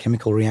fuel for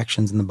chemical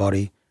reactions in the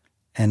body,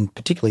 and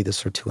particularly the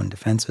sirtuin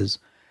defenses.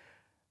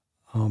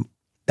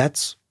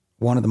 That's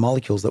one of the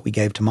molecules that we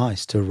gave to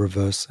mice to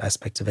reverse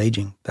aspects of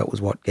aging. That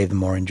was what gave them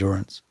more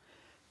endurance.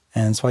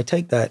 And so I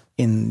take that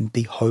in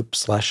the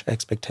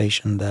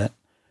hope/expectation that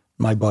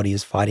my body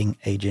is fighting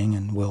aging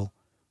and will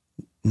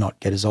not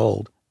get as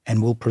old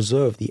and will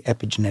preserve the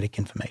epigenetic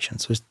information.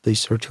 So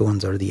these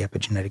sirtuins are the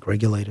epigenetic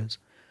regulators.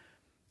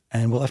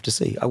 And we'll have to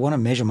see. I want to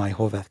measure my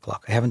Horvath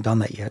clock. I haven't done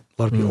that yet.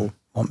 A lot of people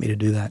want me to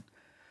do that.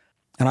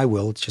 And I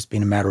will. It's just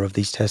been a matter of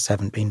these tests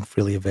haven't been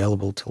freely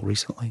available till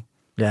recently.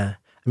 Yeah.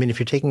 I mean, if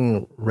you're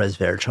taking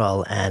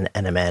resveratrol and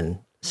NMN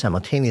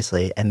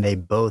simultaneously, and they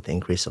both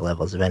increase the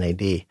levels of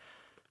NAD,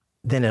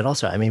 then it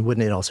also, I mean,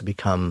 wouldn't it also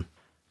become,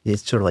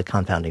 it's sort of like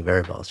confounding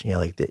variables, you know,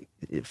 like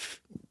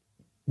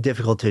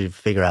difficult to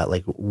figure out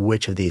like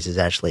which of these is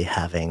actually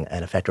having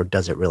an effect, or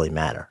does it really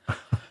matter?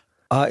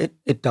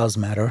 It does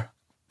matter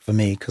for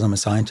me because I'm a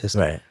scientist.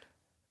 Right.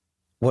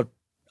 What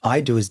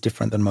I do is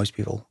different than most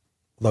people,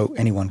 though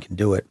anyone can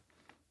do it.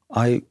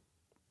 I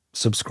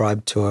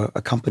subscribe to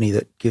a company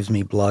that gives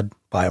me blood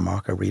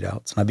biomarker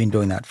readouts, and I've been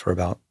doing that for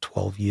about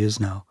 12 years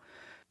now.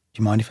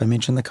 Do you mind if I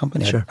mention the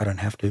company? Sure. I don't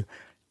have to.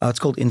 It's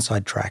called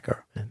Inside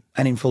Tracker. Yeah.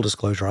 And in full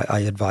disclosure, I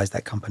advise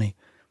that company.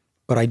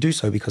 But I do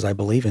so because I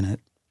believe in it.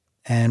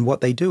 And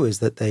what they do is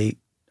that they,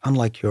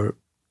 unlike your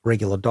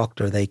regular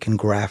doctor, they can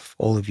graph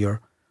all of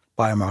your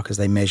biomarkers.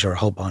 They measure a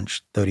whole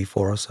bunch,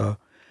 34 or so.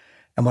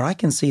 And what I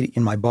can see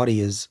in my body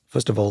is,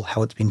 first of all,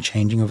 how it's been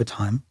changing over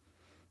time.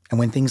 And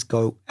when things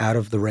go out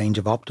of the range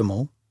of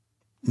optimal,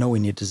 nowhere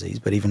near disease,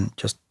 but even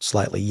just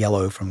slightly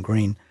yellow from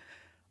green,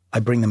 I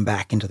bring them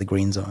back into the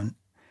green zone.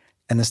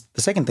 And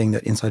the second thing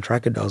that Inside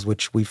Tracker does,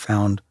 which we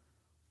found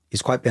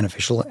is quite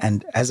beneficial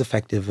and as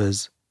effective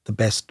as the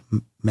best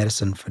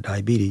medicine for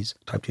diabetes,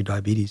 type 2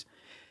 diabetes,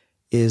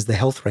 is the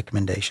health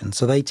recommendations.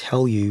 So they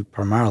tell you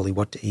primarily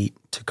what to eat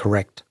to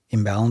correct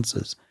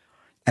imbalances.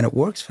 And it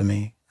works for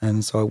me.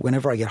 And so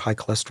whenever I get high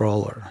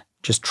cholesterol or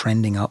just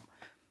trending up,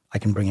 I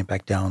can bring it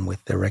back down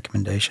with their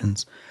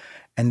recommendations.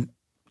 And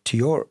to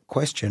your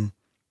question,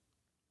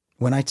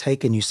 when I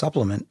take a new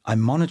supplement, I'm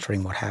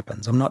monitoring what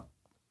happens. I'm not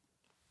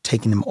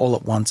taking them all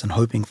at once and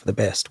hoping for the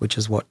best, which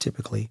is what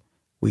typically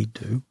we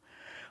do.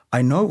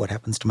 I know what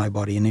happens to my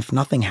body, and if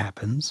nothing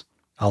happens,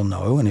 I'll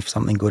know, and if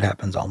something good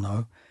happens, I'll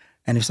know.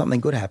 And if something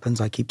good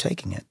happens, I keep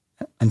taking it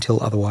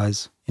until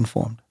otherwise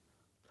informed.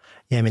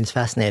 Yeah, I mean, it's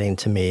fascinating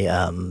to me,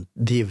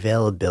 the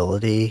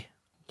availability,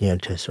 you know,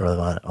 to sort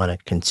of on a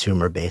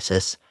consumer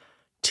basis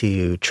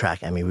to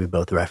track. I mean, we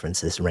both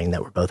referenced this ring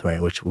that we're both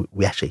wearing, which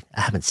we actually,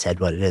 I haven't said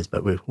what it is,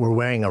 but we're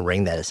wearing a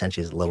ring that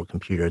essentially is a little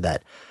computer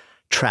that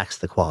tracks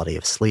the quality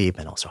of sleep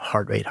and also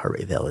heart rate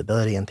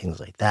availability and things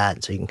like that.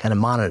 And so you can kind of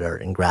monitor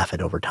and graph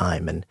it over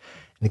time. And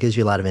it gives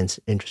you a lot of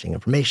interesting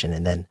information.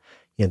 And then,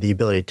 you know, the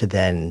ability to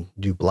then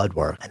do blood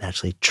work and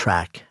actually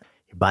track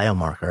your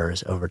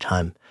biomarkers over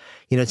time.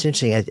 You know, it's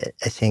interesting. I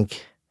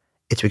think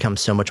it's become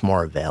so much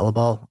more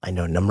available. I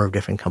know a number of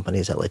different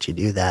companies that let you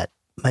do that.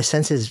 My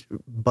sense is,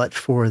 but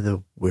for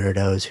the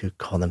weirdos who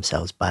call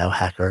themselves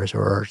biohackers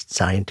or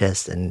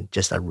scientists and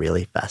just are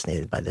really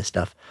fascinated by this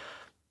stuff,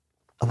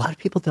 a lot of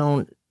people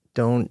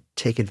don't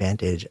take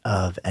advantage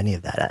of any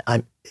of that.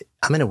 I'm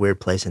in a weird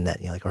place in that,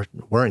 you know, like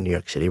we're in New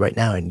York City right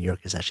now, and New York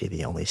is actually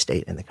the only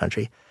state in the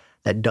country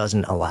that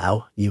doesn't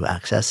allow you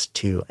access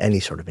to any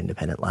sort of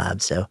independent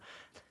lab. So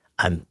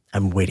I'm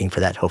waiting for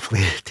that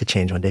hopefully to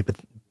change one day. But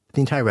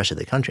the entire rest of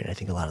the country, and I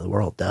think a lot of the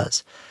world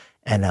does.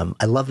 And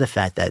I love the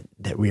fact that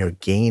we are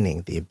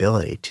gaining the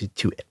ability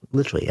to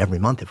literally every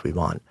month, if we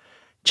want,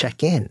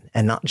 check in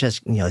and not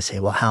just, you know, say,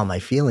 well, how am I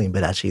feeling,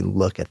 but actually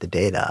look at the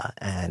data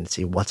and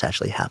see what's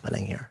actually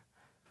happening here.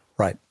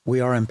 Right. We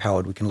are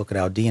empowered. We can look at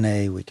our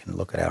DNA. We can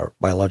look at our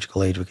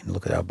biological age. We can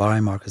look at our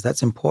biomarkers.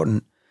 That's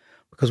important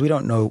because we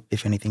don't know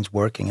if anything's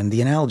working. And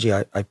the analogy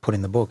I put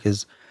in the book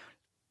is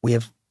we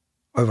have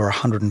over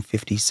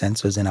 150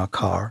 sensors in our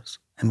cars,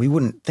 and we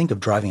wouldn't think of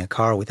driving a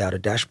car without a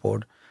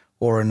dashboard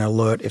or an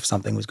alert if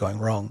something was going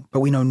wrong. But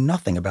we know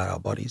nothing about our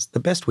bodies. The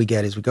best we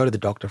get is we go to the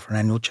doctor for an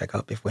annual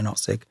checkup if we're not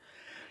sick.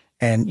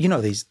 And you know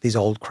these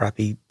old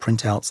crappy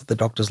printouts that the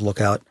doctors look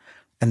out,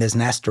 and there's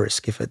an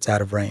asterisk if it's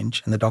out of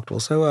range. And the doctor will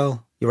say,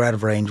 well, you're out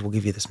of range, we'll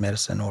give you this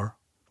medicine or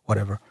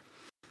whatever.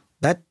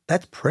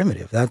 That's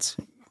primitive. That's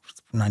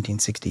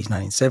 1960s,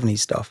 1970s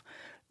stuff.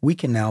 We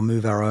can now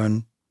move our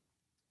own,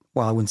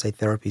 well, I wouldn't say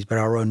therapies, but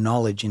our own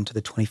knowledge into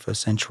the 21st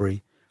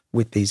century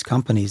with these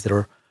companies that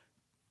are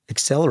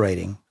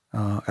accelerating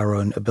our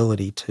own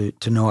ability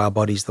to know our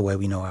bodies the way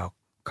we know our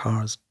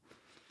cars.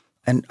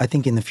 And I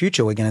think in the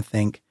future, we're going to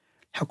think,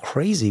 how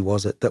crazy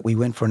was it that we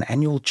went for an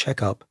annual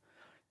checkup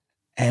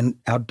and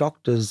our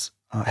doctors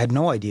had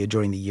no idea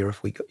during the year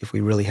if we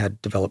really had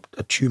developed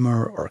a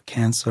tumor or a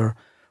cancer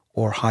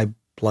or high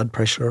blood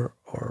pressure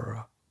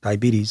or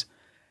diabetes.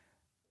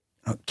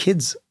 You know,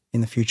 kids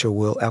in the future,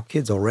 our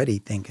kids already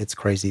think it's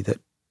crazy that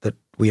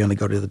we only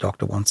go to the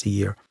doctor once a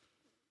year.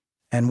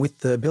 And with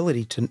the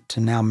ability to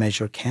now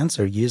measure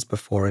cancer years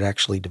before it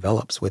actually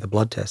develops with a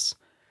blood test,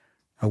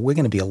 we're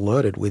going to be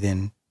alerted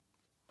within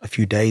a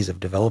few days of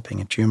developing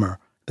a tumor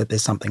that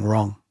there's something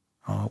wrong.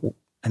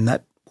 And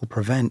that will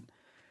prevent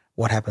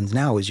what happens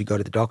now is you go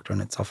to the doctor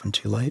and it's often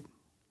too late.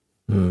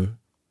 Mm.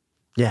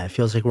 Yeah, it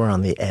feels like we're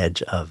on the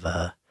edge of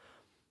a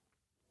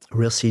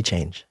real sea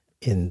change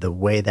in the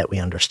way that we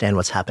understand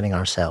what's happening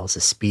ourselves,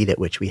 the speed at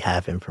which we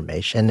have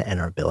information, and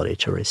our ability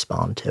to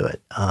respond to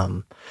it.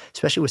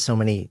 Especially with so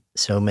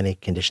many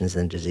conditions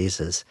and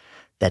diseases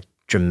that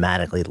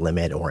dramatically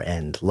limit or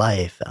end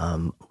life.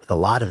 With a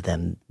lot of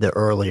them, the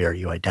earlier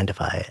you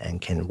identify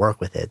and can work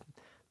with it,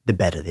 the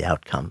better the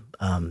outcome.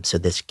 So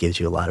this gives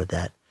you a lot of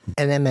that.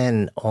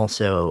 NMN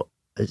also,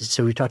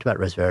 so we talked about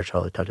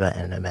resveratrol, we talked about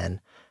NMN.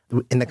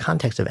 In the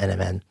context of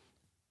NMN,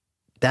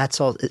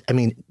 that's all, I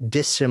mean,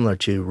 dissimilar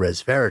to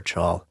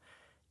resveratrol,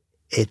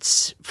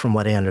 it's, from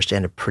what I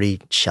understand, a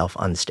pretty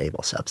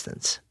shelf-unstable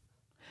substance.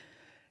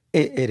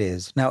 It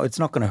is. Now, it's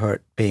not going to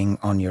hurt being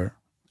on your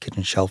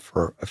kitchen shelf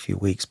for a few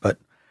weeks, but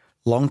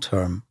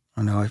long-term,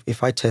 I know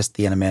if I test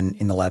the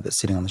NMN in the lab that's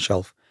sitting on the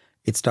shelf,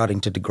 it's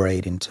starting to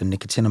degrade into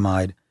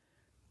nicotinamide.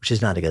 Which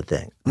is not a good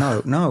thing.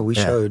 No, we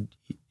showed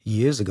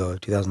years ago,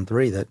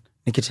 2003, that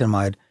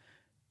nicotinamide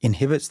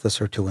inhibits the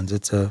sirtuins.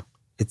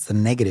 It's the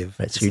negative.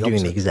 Right, so you're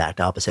doing the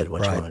exact opposite of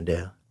what you want to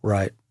do.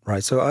 Right.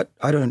 So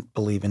I don't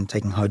believe in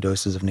taking high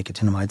doses of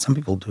nicotinamide. Some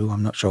people do.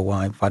 I'm not sure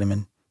why.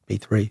 Vitamin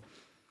B3.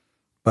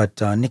 But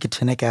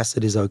nicotinic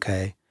acid is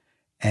okay.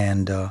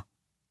 And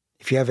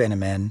if you have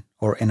NMN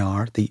or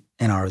NR, the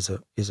NR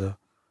is a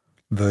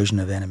version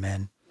of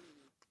NMN,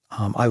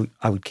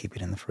 I would keep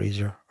it in the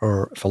freezer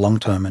or for long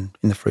term and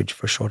in the fridge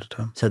for shorter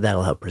term. So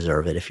that'll help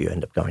preserve it if you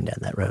end up going down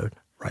that road.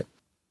 Right.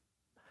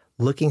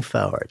 Looking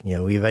forward,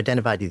 we've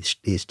identified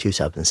these two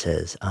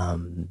substances,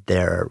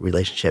 their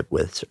relationship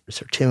with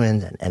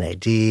sirtuins and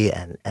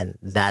NAD and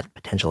that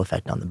potential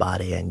effect on the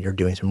body. And you're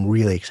doing some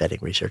really exciting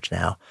research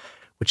now,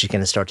 which is going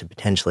to start to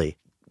potentially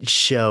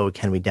show,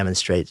 can we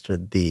demonstrate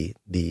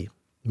the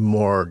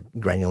more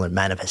granular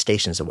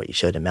manifestations of what you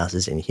showed in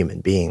mouses in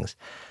human beings.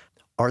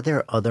 Are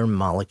there other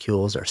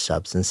molecules or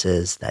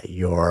substances that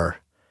you're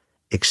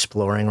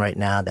exploring right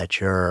now that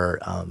you're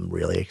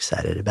really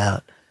excited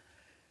about?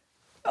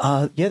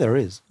 Yeah, there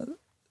is.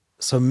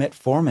 So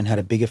metformin had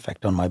a big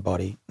effect on my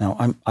body.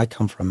 Now, I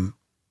come from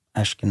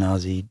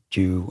Ashkenazi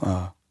Jew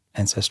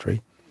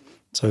ancestry.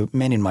 So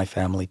men in my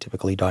family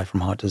typically die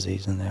from heart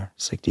disease in their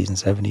 60s and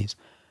 70s.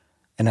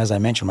 And as I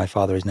mentioned, my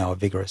father is now a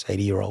vigorous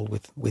 80-year-old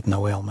with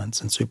no ailments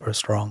and super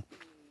strong.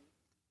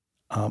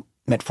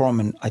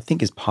 Metformin, I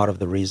think, is part of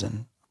the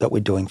reason that we're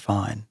doing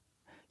fine.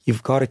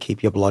 You've got to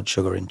keep your blood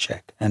sugar in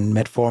check. And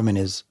metformin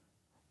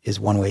is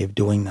one way of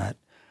doing that.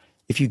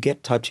 If you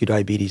get type 2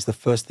 diabetes, the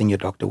first thing your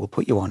doctor will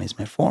put you on is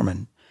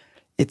metformin.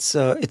 It's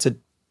a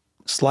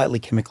slightly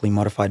chemically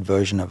modified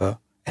version of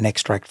an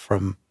extract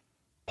from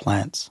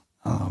plants.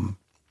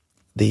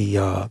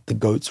 The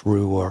goat's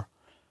rue, or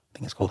I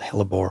think it's called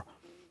hellebore.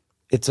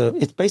 It's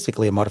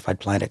basically a modified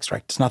plant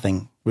extract. It's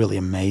nothing really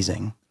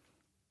amazing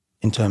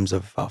in terms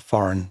of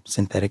foreign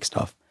synthetic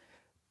stuff.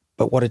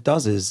 But what it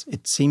does is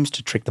it seems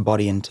to trick the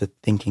body into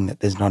thinking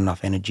that there's not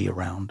enough energy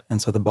around.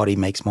 And so the body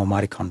makes more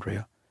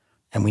mitochondria.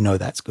 And we know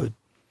that's good.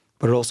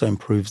 But it also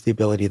improves the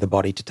ability of the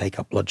body to take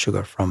up blood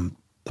sugar from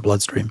the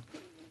bloodstream.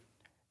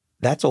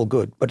 That's all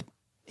good. But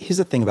here's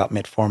the thing about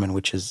metformin,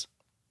 which is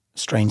a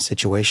strange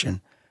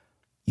situation.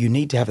 You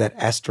need to have that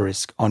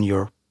asterisk on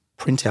your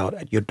printout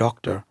at your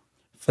doctor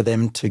for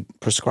them to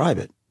prescribe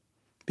it.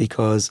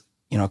 Because,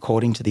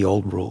 according to the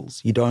old rules,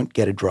 you don't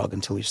get a drug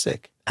until you're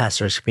sick.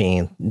 Asterisk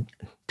being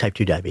type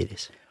 2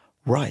 diabetes.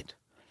 Right.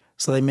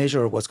 So they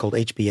measure what's called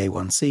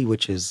HbA1c,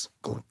 which is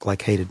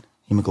glycated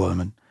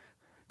hemoglobin,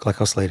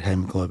 glycosylated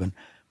hemoglobin.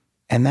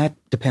 And that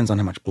depends on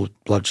how much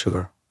blood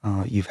sugar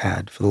you've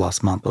had for the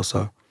last month or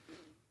so.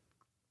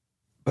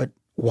 But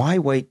why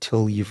wait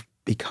till you've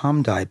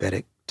become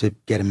diabetic to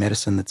get a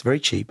medicine that's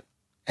very cheap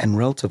and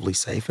relatively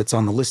safe? It's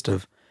on the list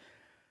of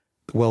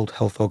the World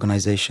Health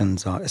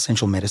Organization's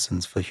essential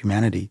medicines for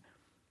humanity.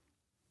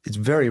 It's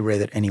very rare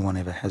that anyone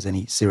ever has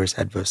any serious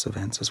adverse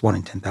events. It's 1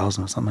 in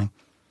 10,000 or something.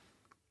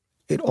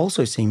 It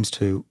also seems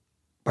to,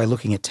 by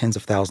looking at tens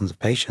of thousands of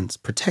patients,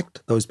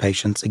 protect those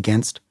patients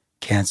against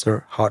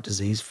cancer, heart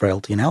disease,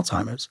 frailty, and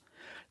Alzheimer's.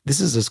 This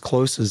is as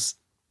close as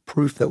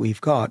proof that we've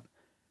got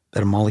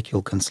that a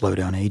molecule can slow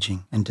down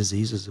aging and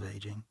diseases of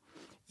aging.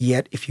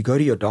 Yet, if you go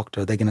to your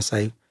doctor, they're going to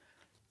say,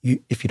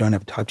 if you don't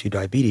have type 2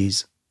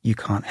 diabetes, you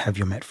can't have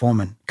your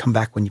metformin. Come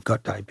back when you've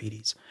got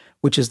diabetes,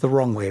 which is the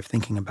wrong way of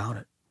thinking about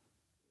it.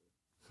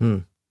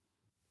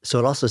 So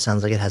it also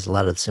sounds like it has a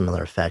lot of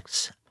similar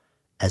effects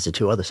as the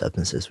two other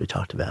substances we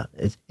talked about.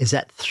 Is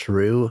that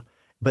through,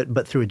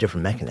 but through a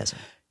different mechanism?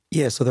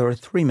 Yeah, so there are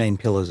three main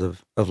pillars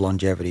of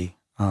longevity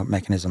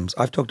mechanisms.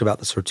 I've talked about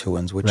the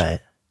sirtuins, which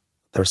there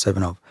are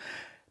 7 of.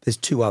 There's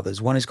 2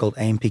 others. One is called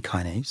AMP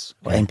kinase,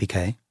 or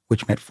AMPK,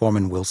 which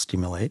metformin will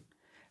stimulate.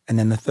 And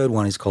then the third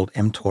one is called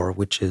mTOR,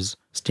 which is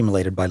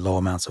stimulated by low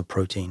amounts of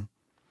protein.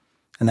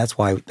 And that's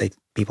why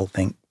people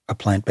think a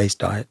plant-based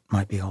diet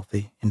might be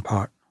healthy, in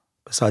part,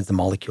 besides the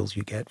molecules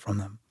you get from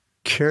them.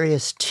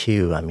 Curious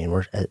too, I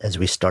mean, as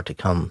we start to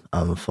come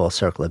full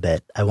circle a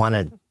bit, I want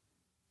to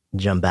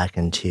jump back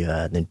into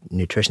the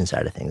nutrition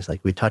side of things.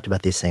 Like we talked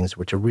about these things,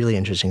 which are really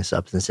interesting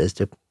substances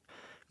to,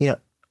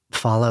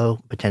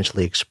 follow,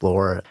 potentially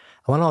explore.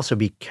 I want to also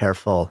be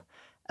careful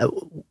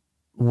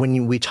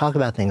when we talk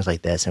about things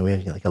like this, and we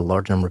have like a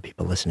large number of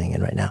people listening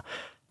in right now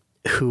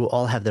who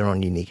all have their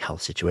own unique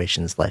health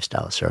situations,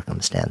 lifestyle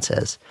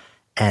circumstances.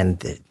 And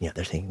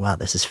they're thinking, wow,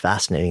 this is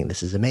fascinating.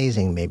 This is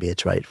amazing. Maybe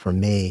it's right for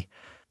me.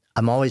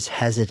 I'm always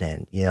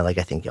hesitant, I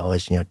think you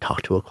always,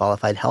 talk to a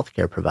qualified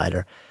healthcare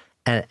provider.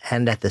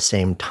 And at the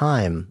same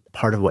time,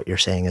 part of what you're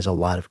saying is a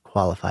lot of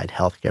qualified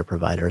healthcare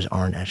providers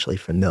aren't actually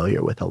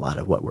familiar with a lot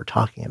of what we're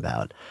talking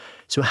about.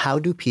 So how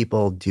do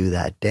people do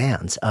that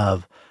dance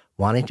of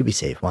wanting to be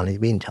safe, wanting to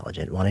be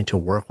intelligent, wanting to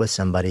work with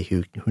somebody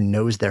who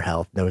knows their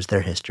health, knows their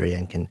history,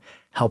 and can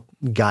help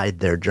guide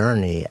their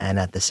journey, and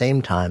at the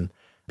same time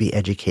be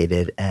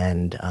educated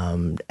and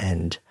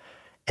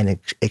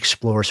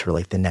explore sort of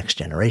like the next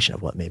generation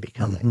of what may be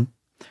coming?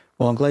 Mm-hmm.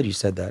 Well, I'm glad you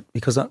said that,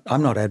 because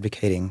I'm not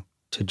advocating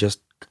to just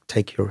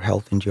take your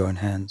health into your own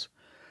hands.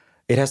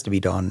 It has to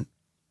be done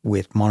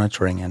with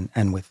monitoring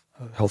and with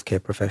a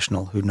healthcare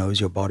professional who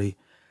knows your body,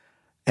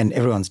 and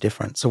everyone's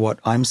different. So what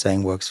I'm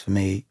saying works for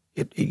me.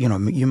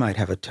 You might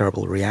have a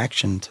terrible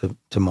reaction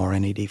to more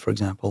NAD, for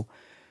example.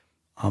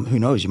 Who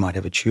knows? You might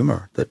have a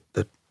tumor that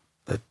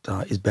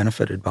is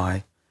benefited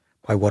by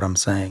what I'm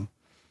saying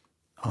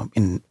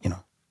in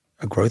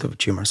a growth of a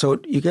tumor.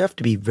 So you have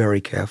to be very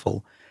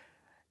careful.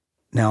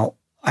 Now,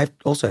 I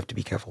also have to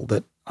be careful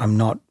that I'm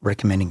not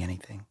recommending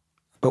anything.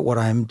 But what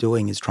I'm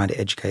doing is trying to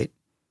educate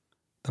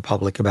the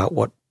public about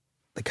what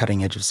the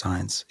cutting edge of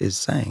science is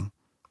saying.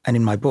 And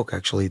in my book,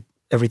 actually,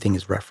 everything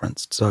is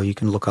referenced. So you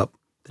can look up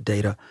the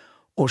data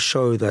or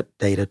show that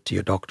data to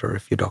your doctor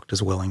if your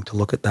doctor's willing to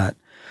look at that.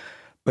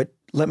 But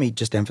let me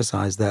just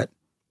emphasize that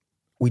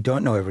we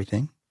don't know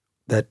everything,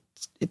 that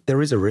there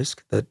is a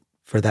risk that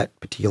for that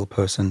particular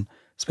person,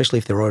 especially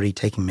if they're already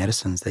taking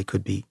medicines, they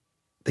could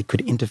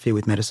interfere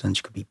with medicines.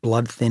 You could be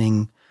blood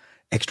thinning.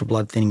 Extra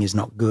blood thinning is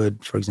not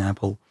good, for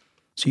example.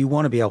 So you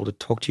want to be able to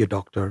talk to your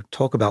doctor,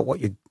 talk about what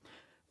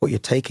you're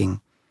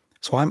taking.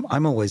 So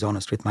I'm always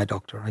honest with my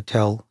doctor. I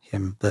tell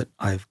him that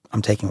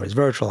I'm taking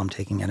resveratrol, I'm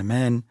taking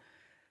NMN.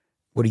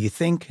 What do you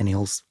think? And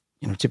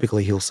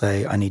typically he'll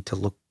say, I need to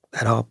look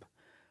that up.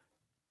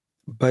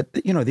 But,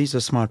 these are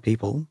smart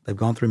people. They've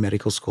gone through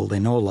medical school. They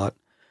know a lot.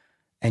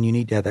 And you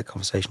need to have that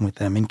conversation with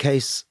them in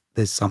case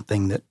there's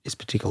something that is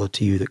particular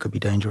to you that could be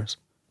dangerous.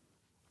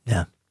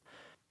 Yeah.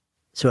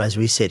 So as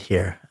we sit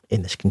here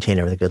in this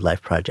container of the Good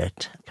Life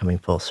Project, coming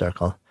full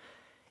circle,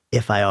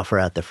 if I offer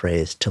out the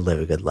phrase to live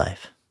a good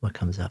life, what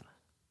comes up?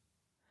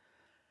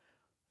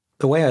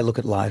 The way I look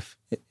at life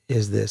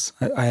is this.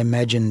 I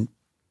imagine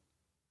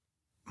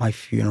my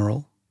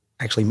funeral,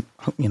 actually,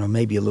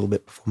 maybe a little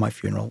bit before my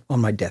funeral,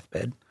 on my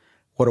deathbed.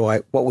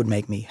 What would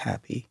make me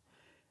happy?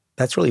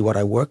 That's really what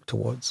I work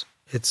towards.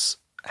 It's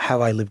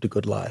have I lived a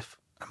good life?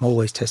 I'm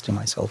always testing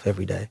myself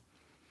every day.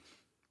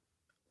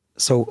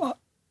 So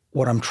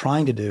what I'm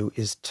trying to do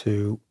is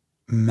to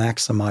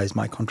maximize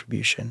my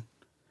contribution.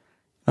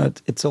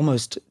 It's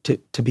almost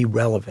to be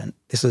relevant.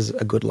 This is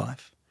a good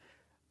life.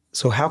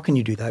 So how can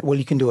you do that? Well,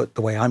 you can do it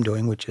the way I'm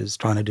doing, which is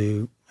trying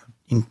to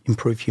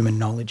improve human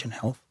knowledge and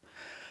health.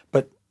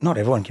 But not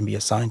everyone can be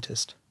a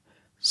scientist.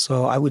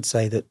 So I would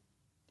say that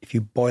if you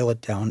boil it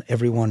down,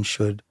 everyone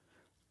should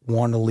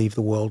want to leave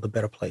the world a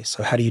better place.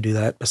 So how do you do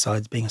that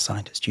besides being a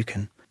scientist? You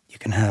can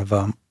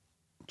have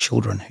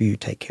children who you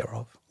take care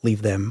of,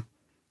 leave them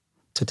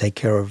to take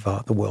care of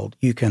the world.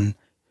 You can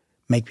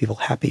make people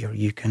happier.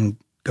 You can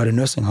go to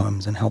nursing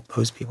homes and help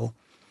those people.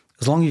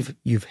 As long as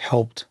you've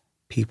helped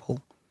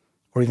people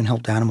or even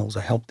helped animals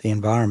or helped the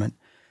environment,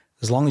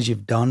 as long as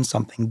you've done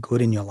something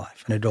good in your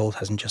life and it all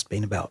hasn't just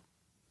been about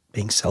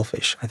being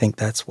selfish, I think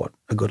that's what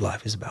a good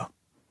life is about.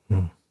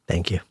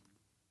 Thank you.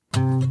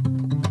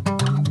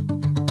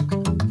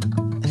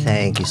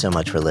 Thank you so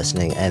much for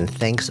listening, and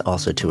thanks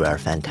also to our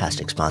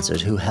fantastic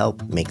sponsors who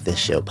help make this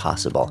show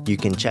possible. You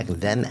can check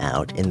them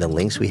out in the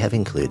links we have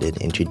included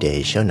in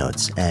today's show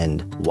notes.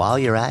 And while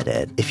you're at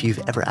it, if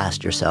you've ever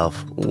asked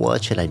yourself,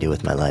 what should I do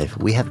with my life?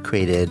 We have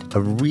created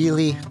a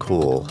really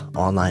cool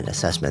online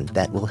assessment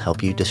that will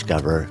help you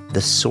discover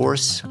the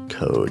source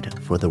code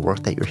for the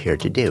work that you're here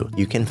to do.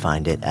 You can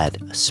find it at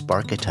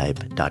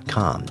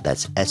sparketype.com.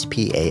 That's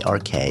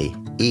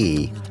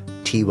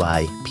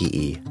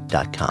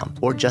SPARKETYPE.com,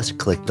 or just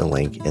click the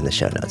link in the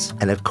show notes.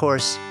 And of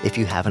course, if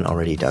you haven't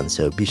already done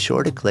so, be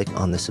sure to click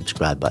on the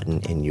subscribe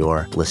button in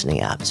your listening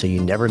app so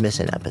you never miss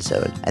an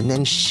episode. And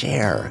then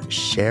share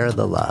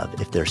the love.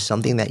 If there's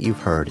something that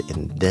you've heard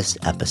in this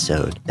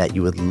episode that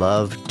you would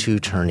love to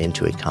turn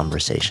into a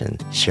conversation,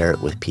 share it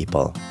with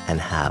people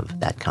and have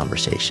that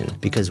conversation.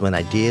 Because when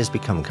ideas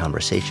become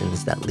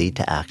conversations that lead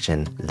to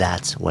action,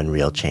 that's when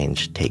real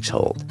change takes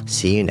hold.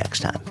 See you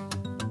next time.